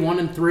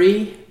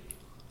 1-3.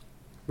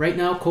 Right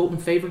now, Colton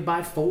favored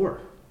by 4.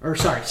 Or,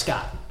 sorry,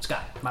 Scott,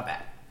 my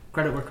bad.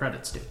 Credit where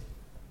credit's due.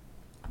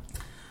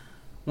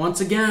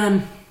 Once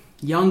again,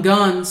 Young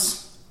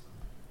Guns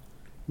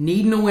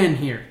needing a win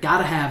here.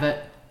 Gotta have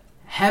it.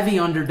 Heavy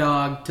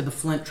underdog to the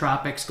Flint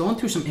Tropics. Going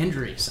through some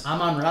injuries.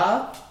 Amon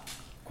Ra?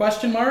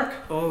 Question mark?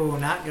 Oh,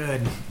 not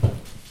good.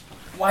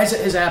 Why is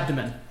it his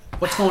abdomen?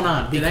 What's going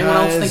on? Did anyone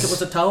else think it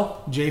was a toe?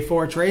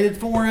 J4 traded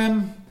for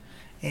him,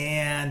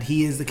 and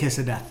he is the kiss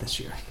of death this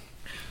year.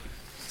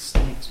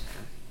 Stinks,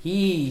 man.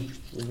 He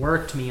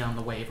worked me on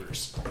the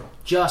waivers.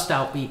 Just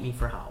outbeat me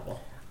for Howell.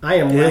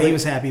 He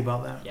was happy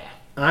about that. Yeah.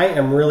 I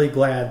am really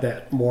glad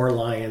that more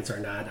Lions are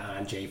not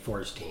on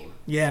J4's team.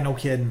 Yeah, no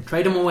kidding.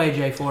 Trade him away,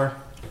 J4.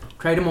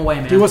 Trade him away,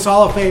 man. Do us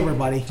all a favor,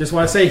 buddy. Just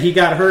want to say he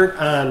got hurt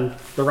on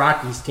the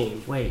Rockies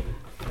team. Wait.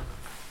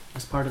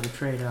 As part of the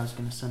trade, I was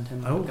going to send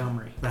him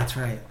Montgomery. That's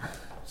right.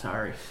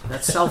 Sorry.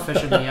 That's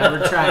selfish of me. I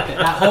retract it.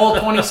 That whole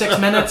 26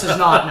 minutes is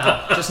not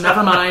now. Just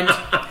never mind.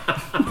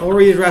 We'll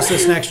readdress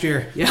this next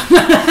year. Yeah.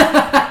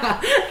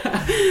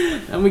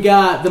 And we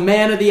got the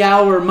man of the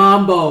hour,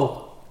 Mambo.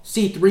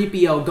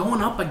 C-3PO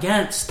going up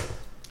against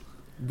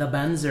the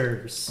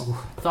Benzers.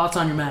 Thoughts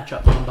on your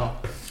matchup, Mambo?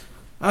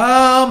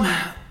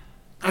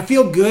 I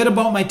feel good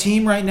about my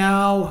team right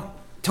now.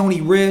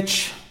 Tony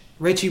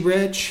Richie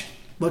Rich,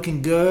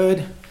 looking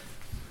good.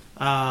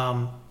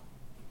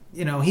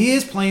 He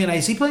is playing.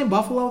 Is he playing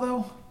Buffalo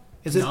though?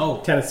 Is it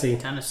no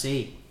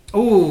Tennessee?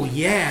 Oh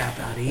yeah,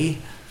 buddy.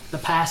 The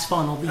pass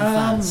funnel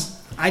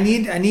defense. I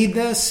need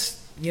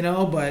this,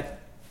 but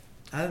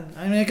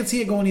I can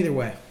see it going either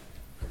way.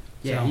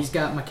 Yeah, He's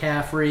got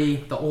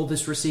McCaffrey, the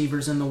oldest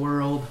receivers in the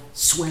world,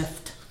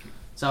 Swift.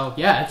 So,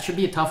 yeah, it should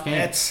be a tough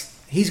game.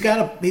 He's got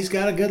a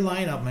good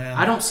lineup, man.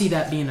 I don't see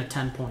that being a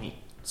 10-point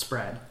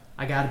spread.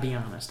 I got to be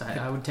honest.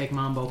 I would take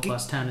Mambo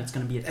plus 10. It's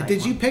going to be a tight Did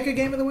one. you pick a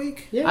game of the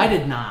week? Yeah. I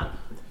did not.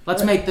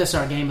 Let's make this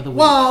our game of the week.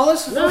 Well,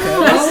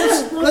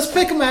 let's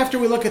pick them after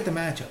we look at the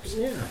matchups.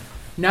 Yeah.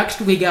 Next,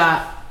 we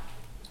got,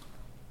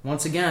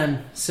 once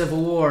again,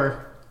 Civil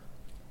War.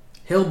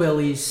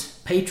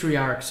 Hillbillies,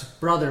 patriarchs,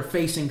 brother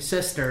facing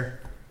sister.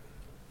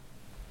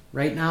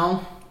 Right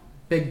now,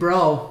 Big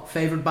Bro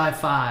favored by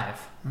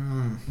 5.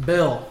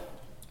 Bill.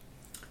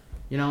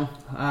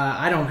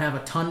 I don't have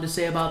a ton to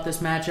say about this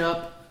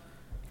matchup.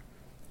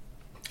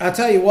 I'll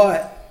tell you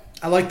what.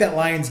 I like that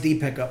Lions D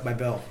pickup by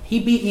Bill.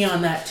 He beat me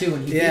on that too,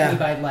 and he beat me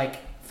by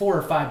like $4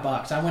 or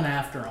 $5. I went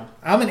after him.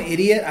 I'm an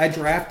idiot. I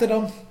drafted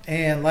him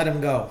and let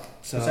him go.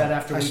 So was that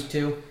after week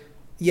 2?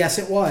 Yes,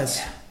 it was.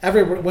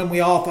 Yeah. When we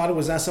all thought it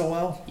was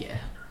SOL. Yeah.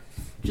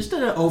 Just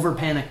an over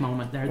panic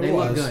moment there. They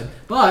look was. good.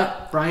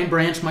 But Brian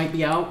Branch might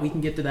be out. We can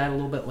get to that a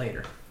little bit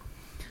later.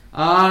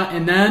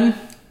 And then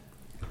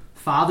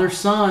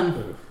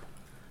father-son,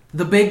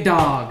 the big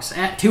dogs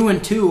at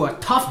 2-2, a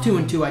tough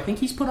 2-2. I think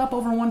he's put up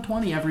over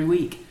 120 every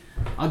week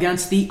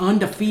against the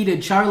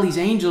undefeated Charlie's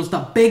Angels, the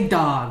big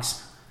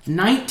dogs,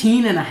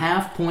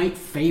 19.5-point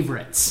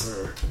favorites.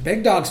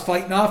 Big dog's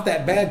fighting off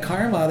that bad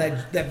karma,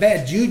 that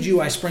bad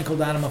juju I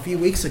sprinkled on him a few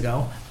weeks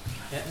ago.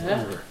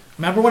 Yeah.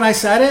 Remember when I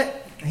said it?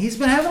 He's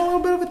been having a little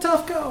bit of a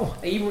tough go.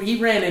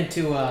 He ran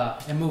into an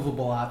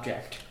immovable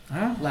object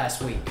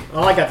last week.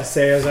 All I got to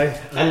say is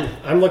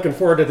I'm looking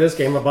forward to this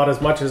game about as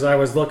much as I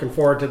was looking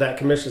forward to that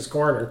Commission's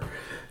Corner.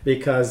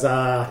 Because,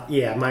 my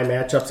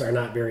matchups are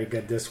not very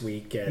good this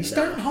week. And, you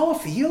starting Hall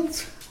of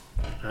Fields?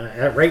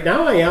 Right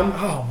now I am.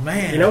 Oh,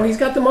 man. He's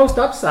got the most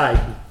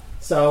upside.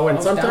 So,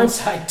 and sometimes...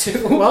 downside,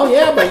 too. Well,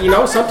 yeah,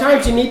 but,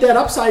 sometimes you need that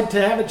upside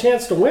to have a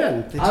chance to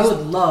win. I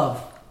would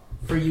love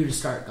for you to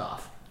start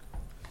Goff.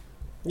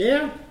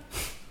 Yeah.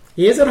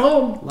 He is at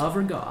home. Love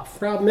or Goff.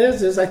 Problem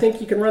is I think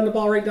you can run the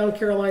ball right down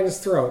Carolina's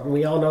throat. And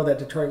we all know that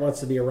Detroit wants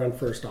to be a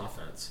run-first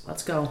offense.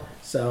 Let's go.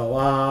 So,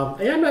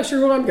 I'm not sure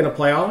who I'm going to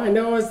play. All I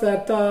know is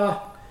that,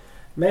 I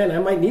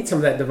might need some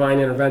of that divine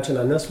intervention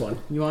on this one.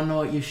 You want to know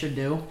what you should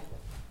do?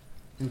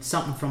 And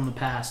something from the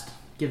past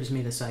gives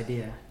me this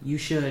idea. You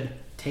should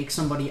take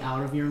somebody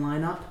out of your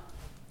lineup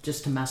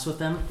just to mess with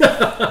them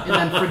and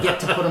then forget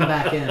to put them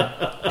back in.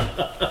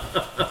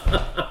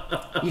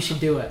 You should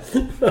do it.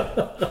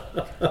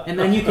 And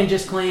then you can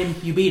just claim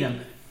you beat him.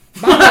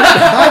 By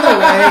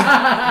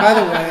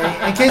the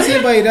way, in case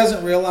anybody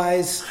doesn't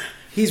realize,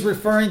 he's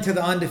referring to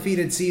the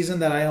undefeated season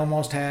that I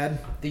almost had.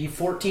 The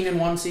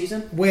 14-1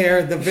 season?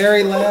 Where the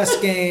very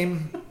last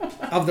game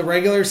of the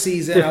regular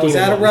season, I was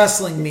at a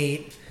wrestling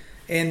meet,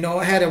 and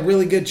Noah had a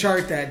really good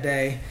chart that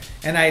day,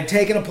 and I had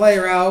taken a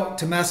player out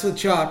to mess with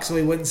Chuck so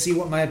he wouldn't see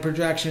what my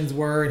projections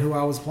were and who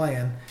I was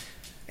playing.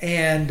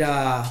 And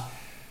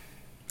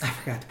I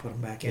forgot to put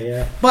him back in.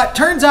 Yeah. But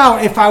turns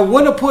out if I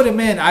would have put him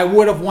in, I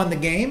would have won the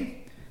game.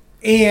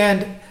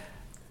 And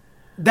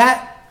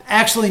that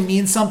actually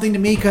means something to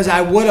me because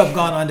I would have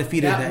gone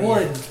undefeated that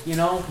year.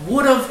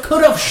 Would have,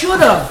 could have,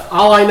 should have.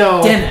 All I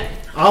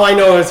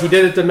know is he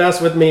did it to mess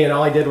with me, and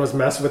all I did was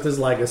mess with his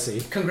legacy.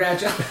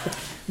 Congratulations.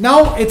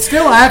 No, it's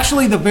still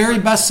actually the very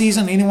best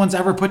season anyone's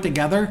ever put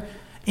together.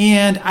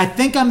 And I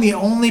think I'm the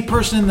only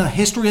person in the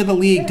history of the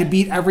league to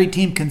beat every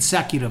team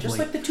consecutively. Just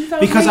like the 2008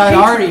 because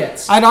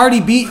Patriots. I'd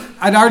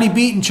already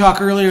beaten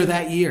Chuck earlier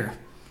that year.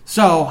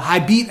 So I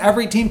beat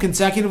every team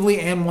consecutively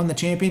and won the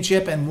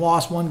championship and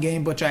lost one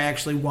game, which I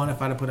actually won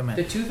if I'd have put him in.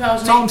 The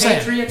 2008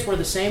 Patriots were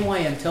the same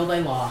way until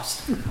they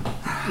lost.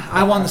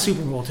 I won the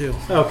Super Bowl too.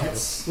 Okay.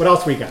 What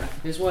else we got?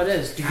 Is what it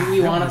is. Do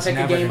we want to pick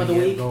a game of the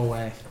week? Go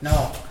away.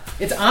 No.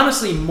 It's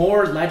honestly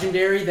more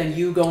legendary than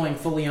you going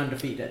fully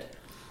undefeated.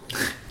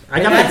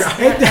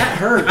 That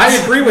hurts. I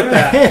agree with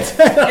that.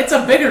 It's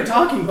a bigger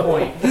talking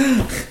point.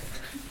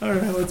 All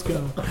right, let's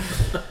go.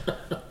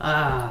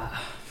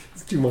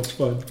 It's too much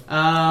fun.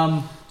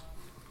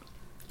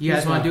 You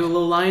guys want to do a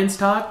little Lions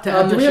talk to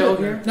end the show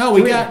here? No,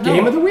 we got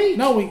game of the week.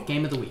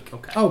 Game of the week.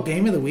 Okay. Oh,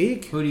 game of the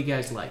week. Who do you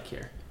guys like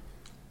here?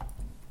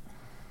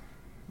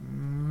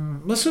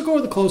 Let's go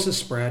with the closest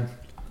spread.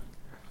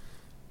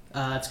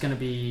 It's going to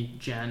be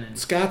Jen and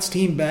Scott's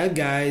team. Bad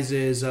guys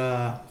is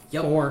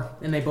 4,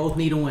 and they both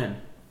need a win.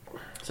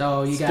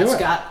 So you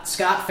got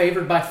Scott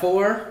favored by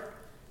 4,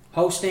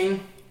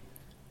 hosting.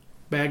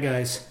 Bad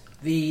guys.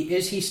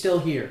 Is he still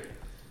here?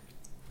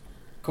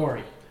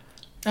 Corey.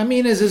 I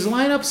mean, is his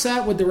lineup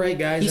set with the right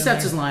guys? He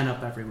sets his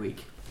lineup every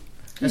week.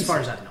 As far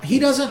as I know. He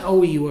doesn't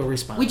owe you a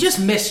response. We just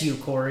miss you,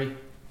 Corey.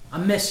 I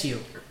miss you.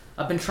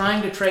 I've been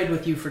trying to trade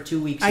with you for 2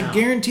 weeks now. I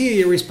guarantee you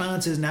your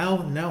response is now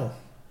no.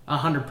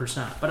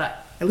 100%.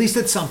 But at least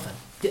it's something.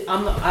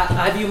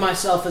 I view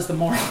myself as the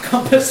moral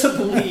compass of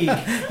the league.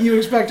 You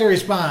expect a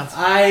response.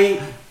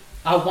 I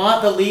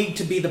want the league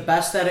to be the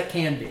best that it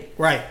can be.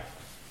 Right.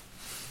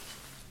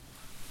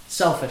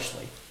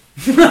 Selfishly.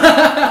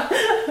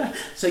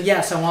 So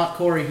yes, I want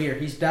Corey here.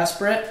 He's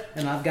desperate,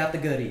 and I've got the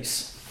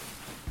goodies.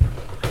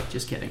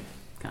 Just kidding.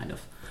 Kind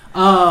of.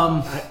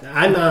 I'm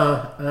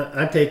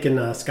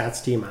taking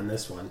Scott's team on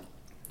this one.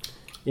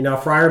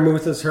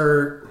 Fryermuth is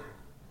hurt,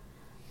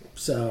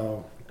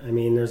 so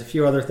there's a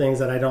few other things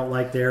that I don't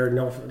like there.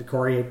 No,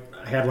 Corey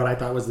had what I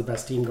thought was the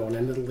best team going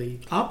into the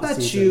league. I'll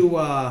bet you.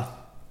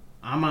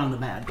 I'm on the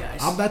bad guys.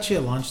 I'll bet you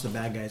at lunch the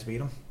bad guys beat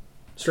them.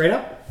 Straight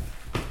up.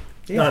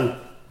 Yeah. Done.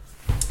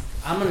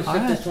 I'm going to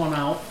sit this one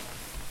out,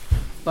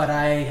 but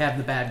I have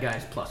the bad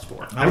guys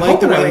 +4. I like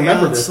the way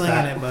remember you're this, slinging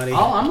Pat. it, buddy.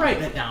 Oh, I'm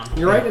writing it down.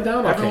 You're writing it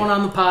down? Okay. Everyone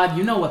on the pod,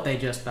 you know what they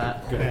just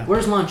bet. Good. Yeah.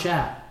 Where's lunch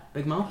at,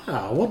 Big Mo?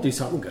 Oh, we'll do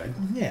something good.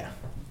 Yeah.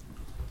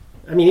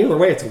 Either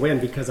way, it's a win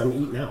because I'm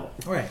eating out.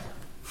 All right.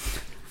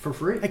 For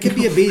free. It could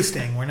be a bee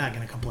sting. We're not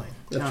going to complain.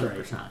 That's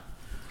 100%.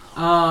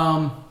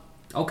 right.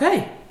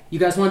 Okay. You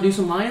guys want to do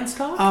some Lions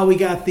talk? We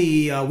got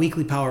the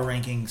weekly power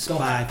rankings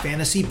by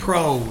Fantasy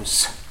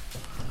Pros.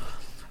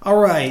 All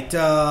right.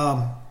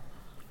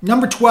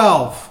 Number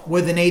 12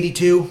 with an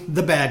 82,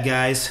 the bad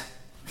guys.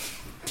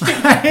 It's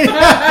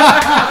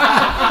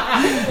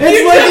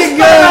looking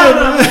good.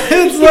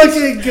 It's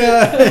looking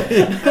good.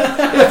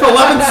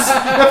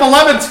 If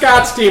 11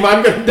 Scott's team,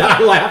 I'm going to die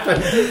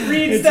laughing.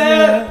 Reads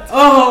that.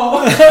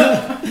 Oh.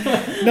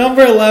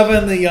 Number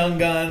 11, the Young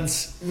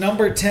Guns.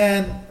 Number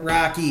 10,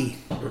 Rocky.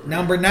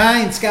 Number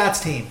 9, Scott's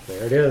team.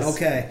 There it is.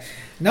 Okay.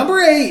 Number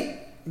 8,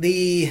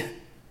 the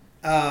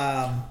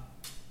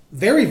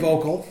very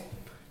vocal,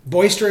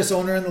 boisterous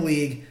owner in the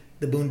league,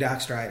 the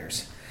Boondock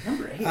Striders.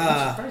 Number 8.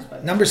 I'm surprised by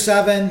that. Number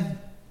 7,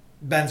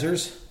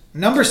 Benzers.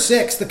 Number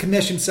 6, the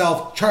commission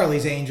self,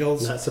 Charlie's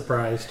Angels. Not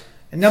surprised.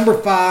 And number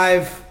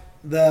 5,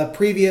 the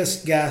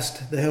previous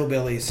guest, the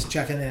Hillbillies,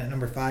 checking in at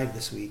number 5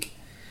 this week.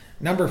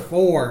 Number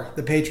 4,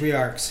 the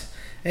Patriarchs.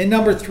 And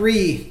number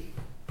 3,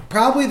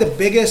 probably the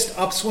biggest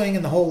upswing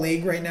in the whole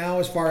league right now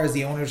as far as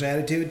the owner's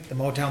attitude, the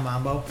Motown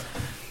Mambo.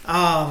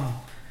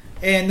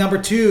 And number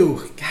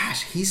 2,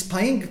 gosh, he's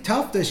playing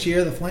tough this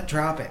year, the Flint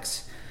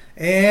Tropics.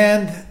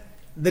 And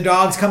the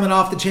dogs coming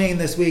off the chain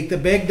this week, the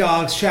big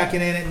dogs checking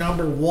in at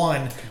number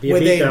 1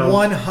 with a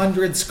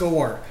 100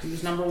 score. He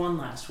was number 1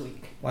 last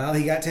week. Well,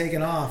 he got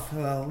taken off.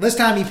 This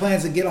time he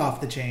plans to get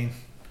off the chain.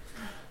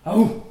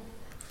 Oh.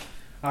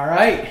 All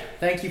right.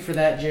 Thank you for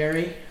that,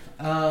 Jerry.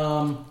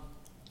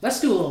 Let's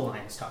do a little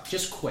Lions talk,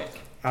 just quick.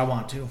 I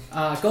want to.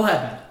 Go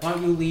ahead, Ben. Why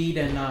don't you lead,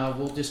 and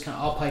we'll just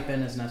I'll pipe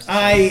in as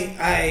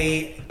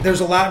necessary. There's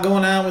a lot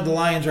going on with the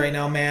Lions right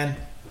now, man.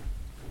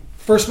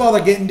 First of all,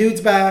 they're getting dudes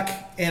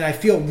back, and I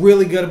feel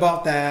really good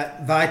about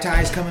that.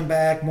 Vitai's coming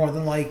back, more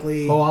than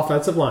likely. Whole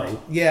offensive line.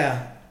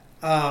 Yeah.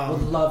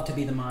 Would love to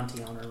be the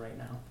Monty owner right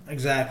now.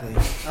 Exactly.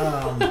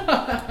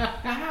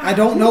 I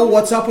don't know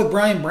what's up with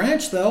Brian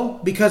Branch though,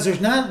 because they're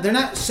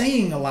not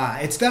saying a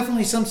lot. It's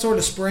definitely some sort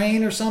of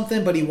sprain or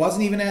something, but he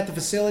wasn't even at the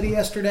facility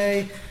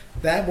yesterday.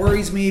 That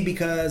worries me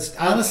because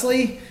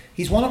honestly,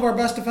 he's one of our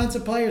best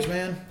defensive players,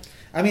 man.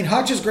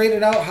 Hutch is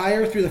graded out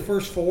higher through the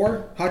first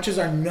 4. Hutch is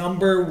our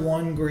number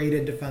 1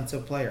 graded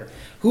defensive player.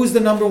 Who's the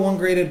number 1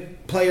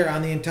 graded player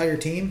on the entire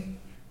team?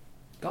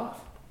 Goff.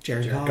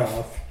 Jared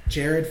Goff.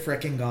 Jared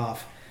frickin'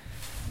 Goff.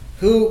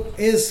 Who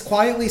is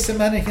quietly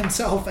cementing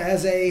himself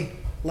as a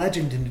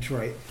legend in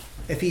Detroit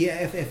if he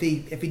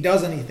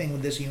does anything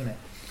with this unit.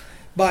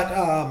 But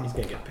he's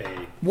gonna get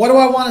paid. What do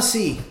I want to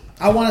see?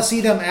 I want to see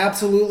them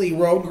absolutely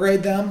road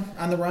grade them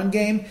on the run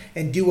game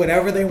and do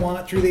whatever they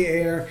want through the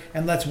air,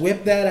 and let's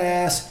whip that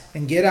ass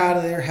and get out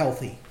of there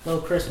healthy. Little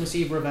Christmas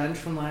Eve revenge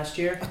from last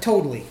year.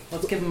 Totally.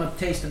 Let's give them a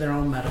taste of their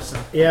own medicine.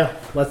 Yeah,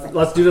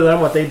 let's do to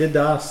them what they did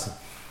to us.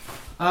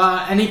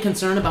 Any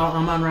concern about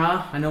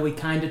Amon-Ra? I know we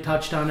kind of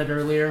touched on it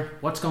earlier.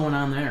 What's going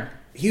on there?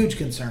 Huge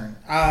concern.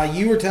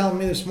 You were telling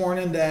me this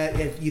morning that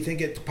if you think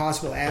it's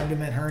possible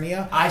abdomen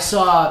hernia. I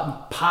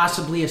saw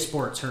possibly a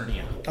sports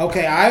hernia.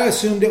 Okay, I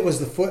assumed it was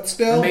the foot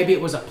still. Or maybe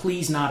it was a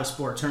please not a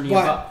sports hernia.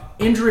 But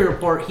injury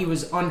report, he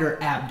was under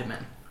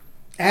abdomen.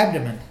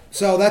 Abdomen.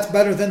 So that's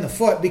better than the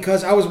foot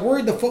because I was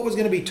worried the foot was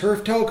going to be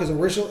turf toe because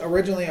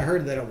originally I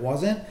heard that it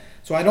wasn't.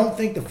 So I don't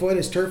think the foot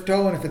is turf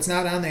toe, and if it's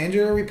not on the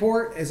injury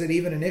report, is it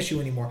even an issue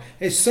anymore?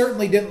 It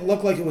certainly didn't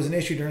look like it was an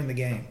issue during the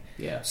game.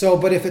 Yeah. So,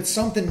 but if it's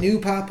something new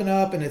popping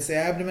up and it's the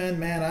abdomen,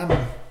 man,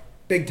 I'm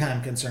big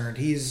time concerned.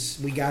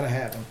 We got to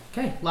have him.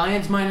 Okay,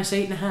 Lions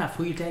 -8.5.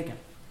 Who are you taking?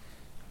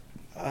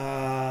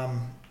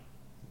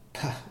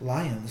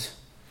 Lions.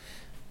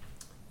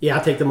 Yeah,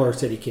 I'll take the Motor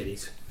City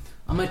Kitties.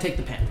 I'm going to take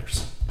the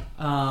Panthers.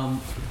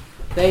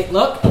 They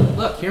look,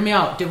 hear me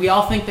out. Did we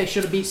all think they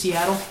should have beat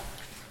Seattle?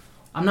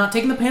 I'm not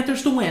taking the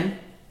Panthers to win.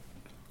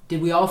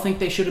 Did we all think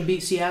they should have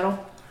beat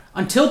Seattle?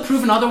 Until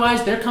proven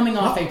otherwise, they're coming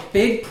off a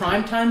big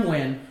primetime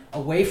win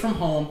away from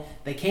home.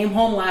 They came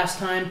home last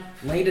time,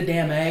 laid a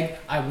damn egg.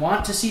 I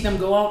want to see them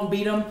go out and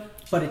beat them,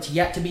 but it's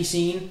yet to be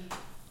seen.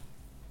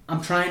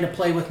 I'm trying to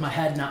play with my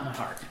head, not my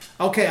heart.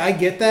 Okay, I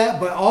get that,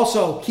 but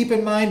also keep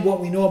in mind what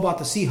we know about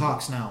the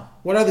Seahawks now.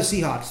 What are the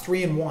Seahawks?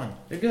 3-1.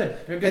 They're good.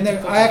 And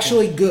they're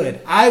actually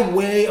good. I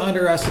way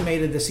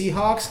underestimated the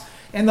Seahawks,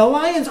 and the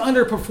Lions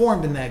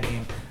underperformed in that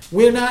game.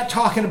 We're not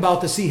talking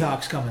about the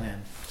Seahawks coming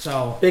in.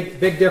 So big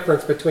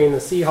difference between the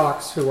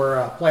Seahawks, who were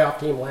a playoff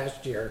team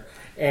last year,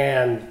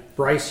 and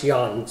Bryce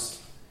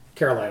Young's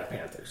Carolina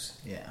Panthers.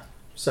 Yeah.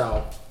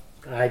 So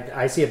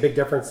I see a big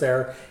difference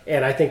there,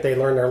 and I think they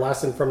learned their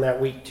lesson from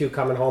that week 2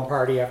 coming home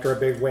party after a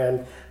big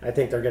win. I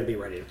think they're going to be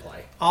ready to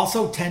play.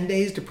 Also, 10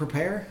 days to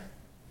prepare.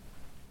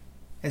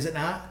 Is it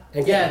not?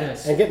 And Yeah, it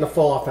is. And getting the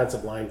full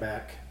offensive line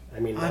back. I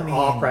mean,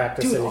 all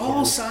practicing. Dude, all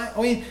again. sign.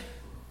 I mean,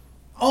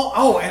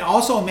 and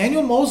also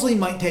Emmanuel Mosley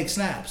might take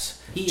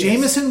snaps. He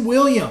Jamison is.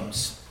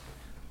 Williams,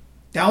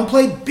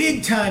 downplayed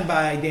big time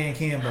by Dan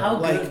Campbell.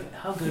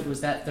 How good was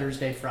that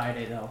Thursday,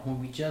 Friday, though,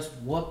 when we just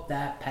whooped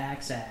that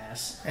Pack's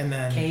ass And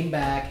then- came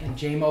back, and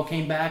J-Mo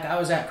came back. I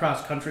was at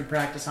cross-country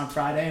practice on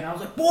Friday, and I was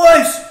like,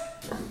 boys,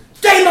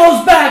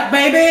 J-Mo's back,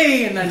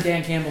 baby! And then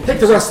Dan Campbell... Take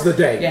the rest of the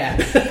day. Yeah.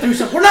 Threw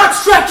some... We're not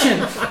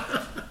stretching!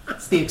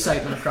 It's the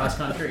excitement of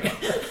cross-country.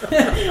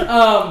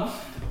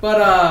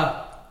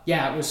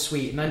 Yeah, it was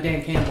sweet. And then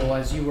Dan Campbell,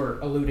 as you were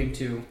alluding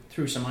to,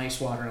 threw some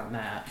ice water on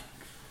that.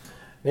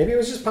 Maybe it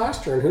was just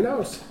posturing. Who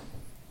knows?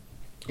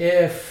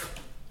 If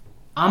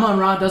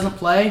Amon-Ra doesn't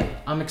play,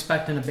 I'm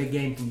expecting a big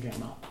game from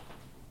J-Mo.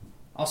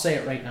 I'll say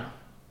it right now.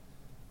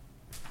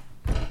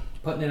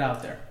 Putting it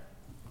out there.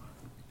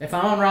 If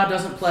Amon-Ra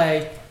doesn't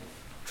play,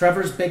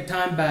 Trevor's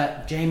big-time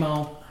bet,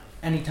 J-Mo,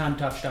 anytime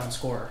touchdown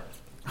scorer.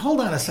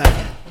 Hold on a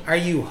second. Are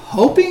you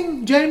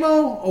hoping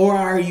J-Mo or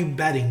are you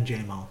betting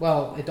J-Mo?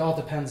 Well, it all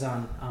depends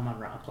on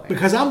Amon-Ra playing.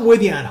 Because I'm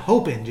with you on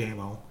hoping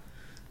J-Mo,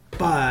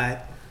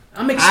 but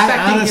I'm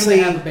expecting honestly,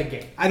 him to have a big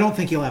game. I don't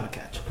think he'll have a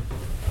catch.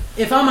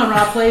 If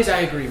Amon-Ra plays, I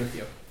agree with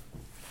you.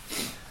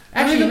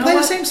 Actually, you don't even know play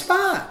what? the same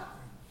spot.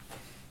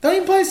 Don't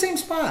even play the same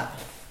spot.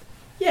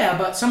 Yeah,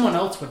 but someone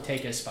else would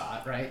take his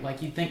spot, right?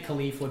 Like, you'd think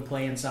Khalif would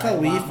play inside a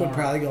lot Khalif would more.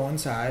 probably go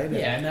inside.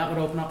 Yeah, and that would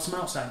open up some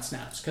outside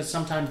snaps, because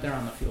sometimes they're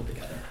on the field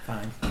together.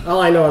 Fine. All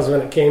I know is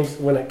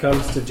when it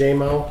comes to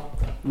J-Mo,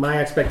 my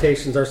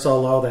expectations are so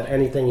low that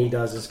anything he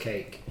does is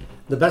cake.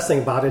 The best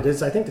thing about it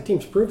is I think the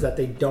teams prove that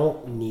they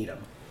don't need him.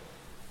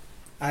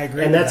 I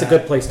agree And with that's that. a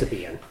good place to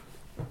be in.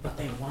 But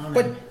they want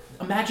But- him.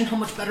 Imagine how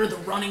much better the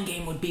running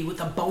game would be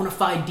with a bona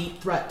fide deep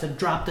threat to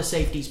drop the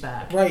safeties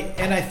back. Right,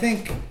 and I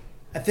think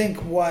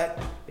what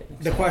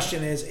the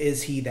question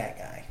is he that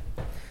guy?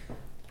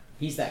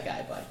 He's that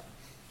guy, bud.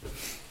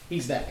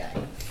 He's that guy.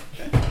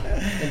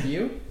 And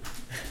you?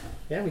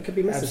 Yeah, we could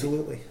be missing.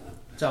 Absolutely.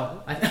 So,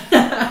 all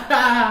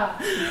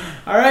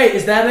right,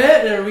 is that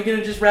it? Or are we going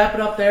to just wrap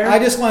it up there? I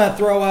just want to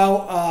throw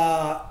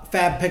out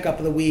Fab Pickup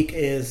of the Week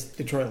is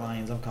Detroit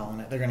Lions. I'm calling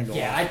it. They're going to go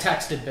Yeah, off. I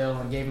texted Bill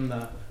and gave him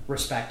the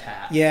respect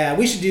hat. Yeah,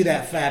 we should do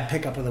that Fab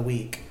Pickup of the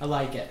Week. I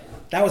like it.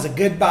 That was a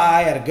good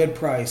buy at a good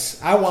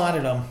price. I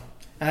wanted them,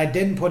 and I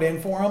didn't put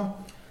in for them.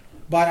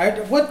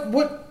 But what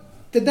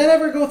did that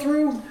ever go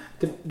through?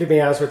 To be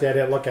honest with you, I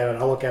didn't look at it.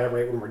 I'll look at it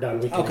right when we're done.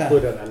 We can Okay.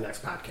 include it on the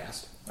next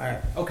podcast. All right.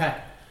 Okay.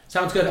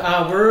 Sounds good.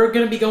 We're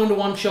going to be going to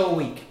one show a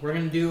week. We're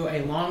going to do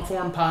a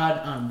long-form pod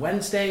on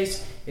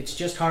Wednesdays. It's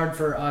just hard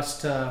for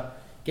us to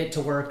get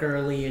to work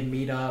early and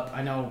meet up.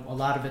 I know a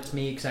lot of it's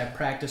me because I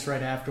practice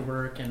right after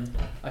work and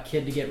a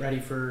kid to get ready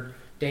for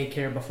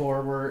daycare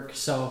before work.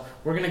 So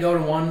we're going to go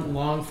to one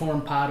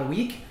long-form pod a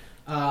week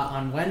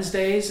on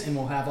Wednesdays, and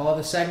we'll have all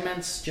the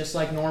segments just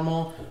like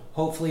normal.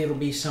 Hopefully it'll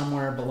be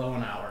somewhere below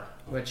an hour,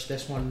 which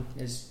this one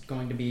is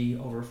going to be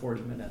over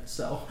 40 minutes.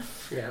 So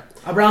Yeah.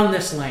 around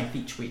this length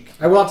each week.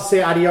 I will have to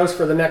say adios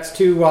for the next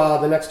 2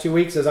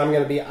 weeks as I'm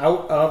going to be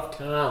out of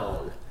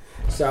town.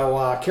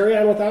 So carry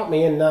on without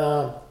me, and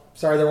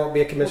sorry there won't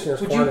be a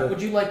commissioner's corner.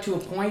 Would you like to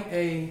appoint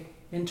a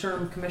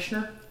interim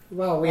commissioner?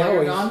 Well, while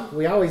you're gone?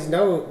 we always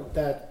know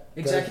that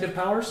Executive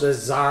powers? the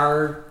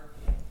czar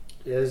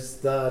is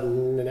the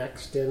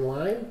next in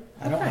line.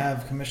 I don't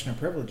have commissioner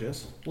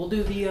privileges. We'll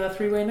do the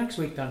three-way next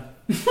week then.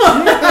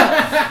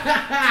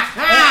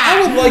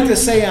 I would like to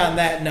say on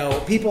that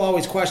note, people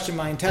always question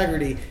my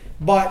integrity,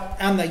 but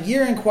on the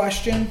year in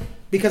question,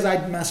 because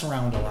I mess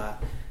around a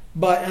lot,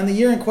 but on the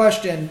year in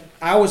question,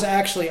 I was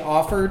actually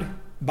offered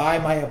by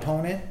my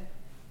opponent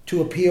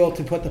to appeal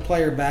to put the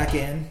player back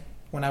in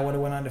when I would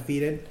have went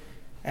undefeated,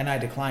 and I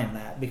declined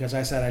that because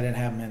I said I didn't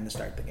have him in to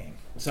start the game.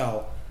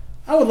 So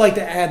I would like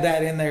to add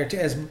that in there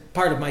as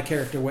part of my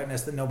character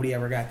witness that nobody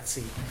ever got to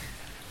see.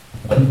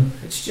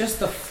 It's just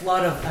the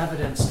flood of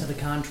evidence to the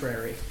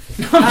contrary.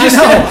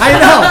 I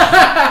know.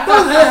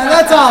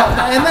 That's all.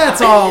 And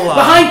that's all.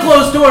 Behind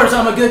closed doors,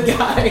 I'm a good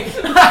guy.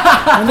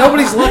 When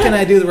nobody's looking,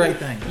 I do the right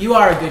thing. You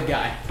are a good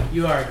guy.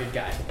 You are a good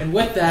guy. And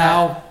with that...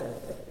 Now,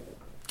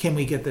 can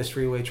we get this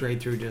three-way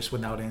trade through just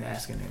without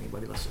asking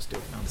anybody? Let's just do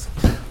it. No,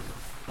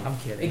 I'm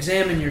kidding.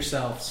 Examine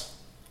yourselves.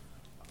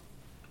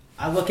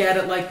 I look at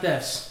it like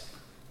this.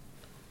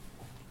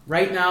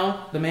 Right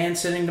now, the man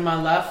sitting to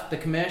my left, the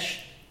commish,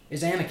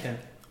 is Anakin.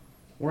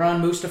 We're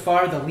on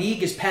Mustafar. The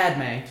league is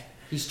Padme.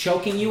 He's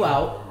choking you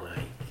out. Oh my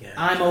god.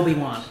 I'm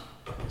Obi-Wan.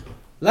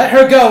 Let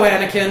her go,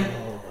 Anakin.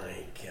 Oh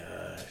my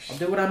gosh. I'll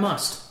do what I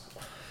must.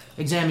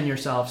 Examine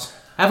yourselves.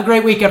 Have a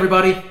great week,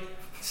 everybody.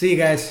 See you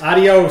guys.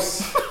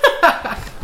 Adios.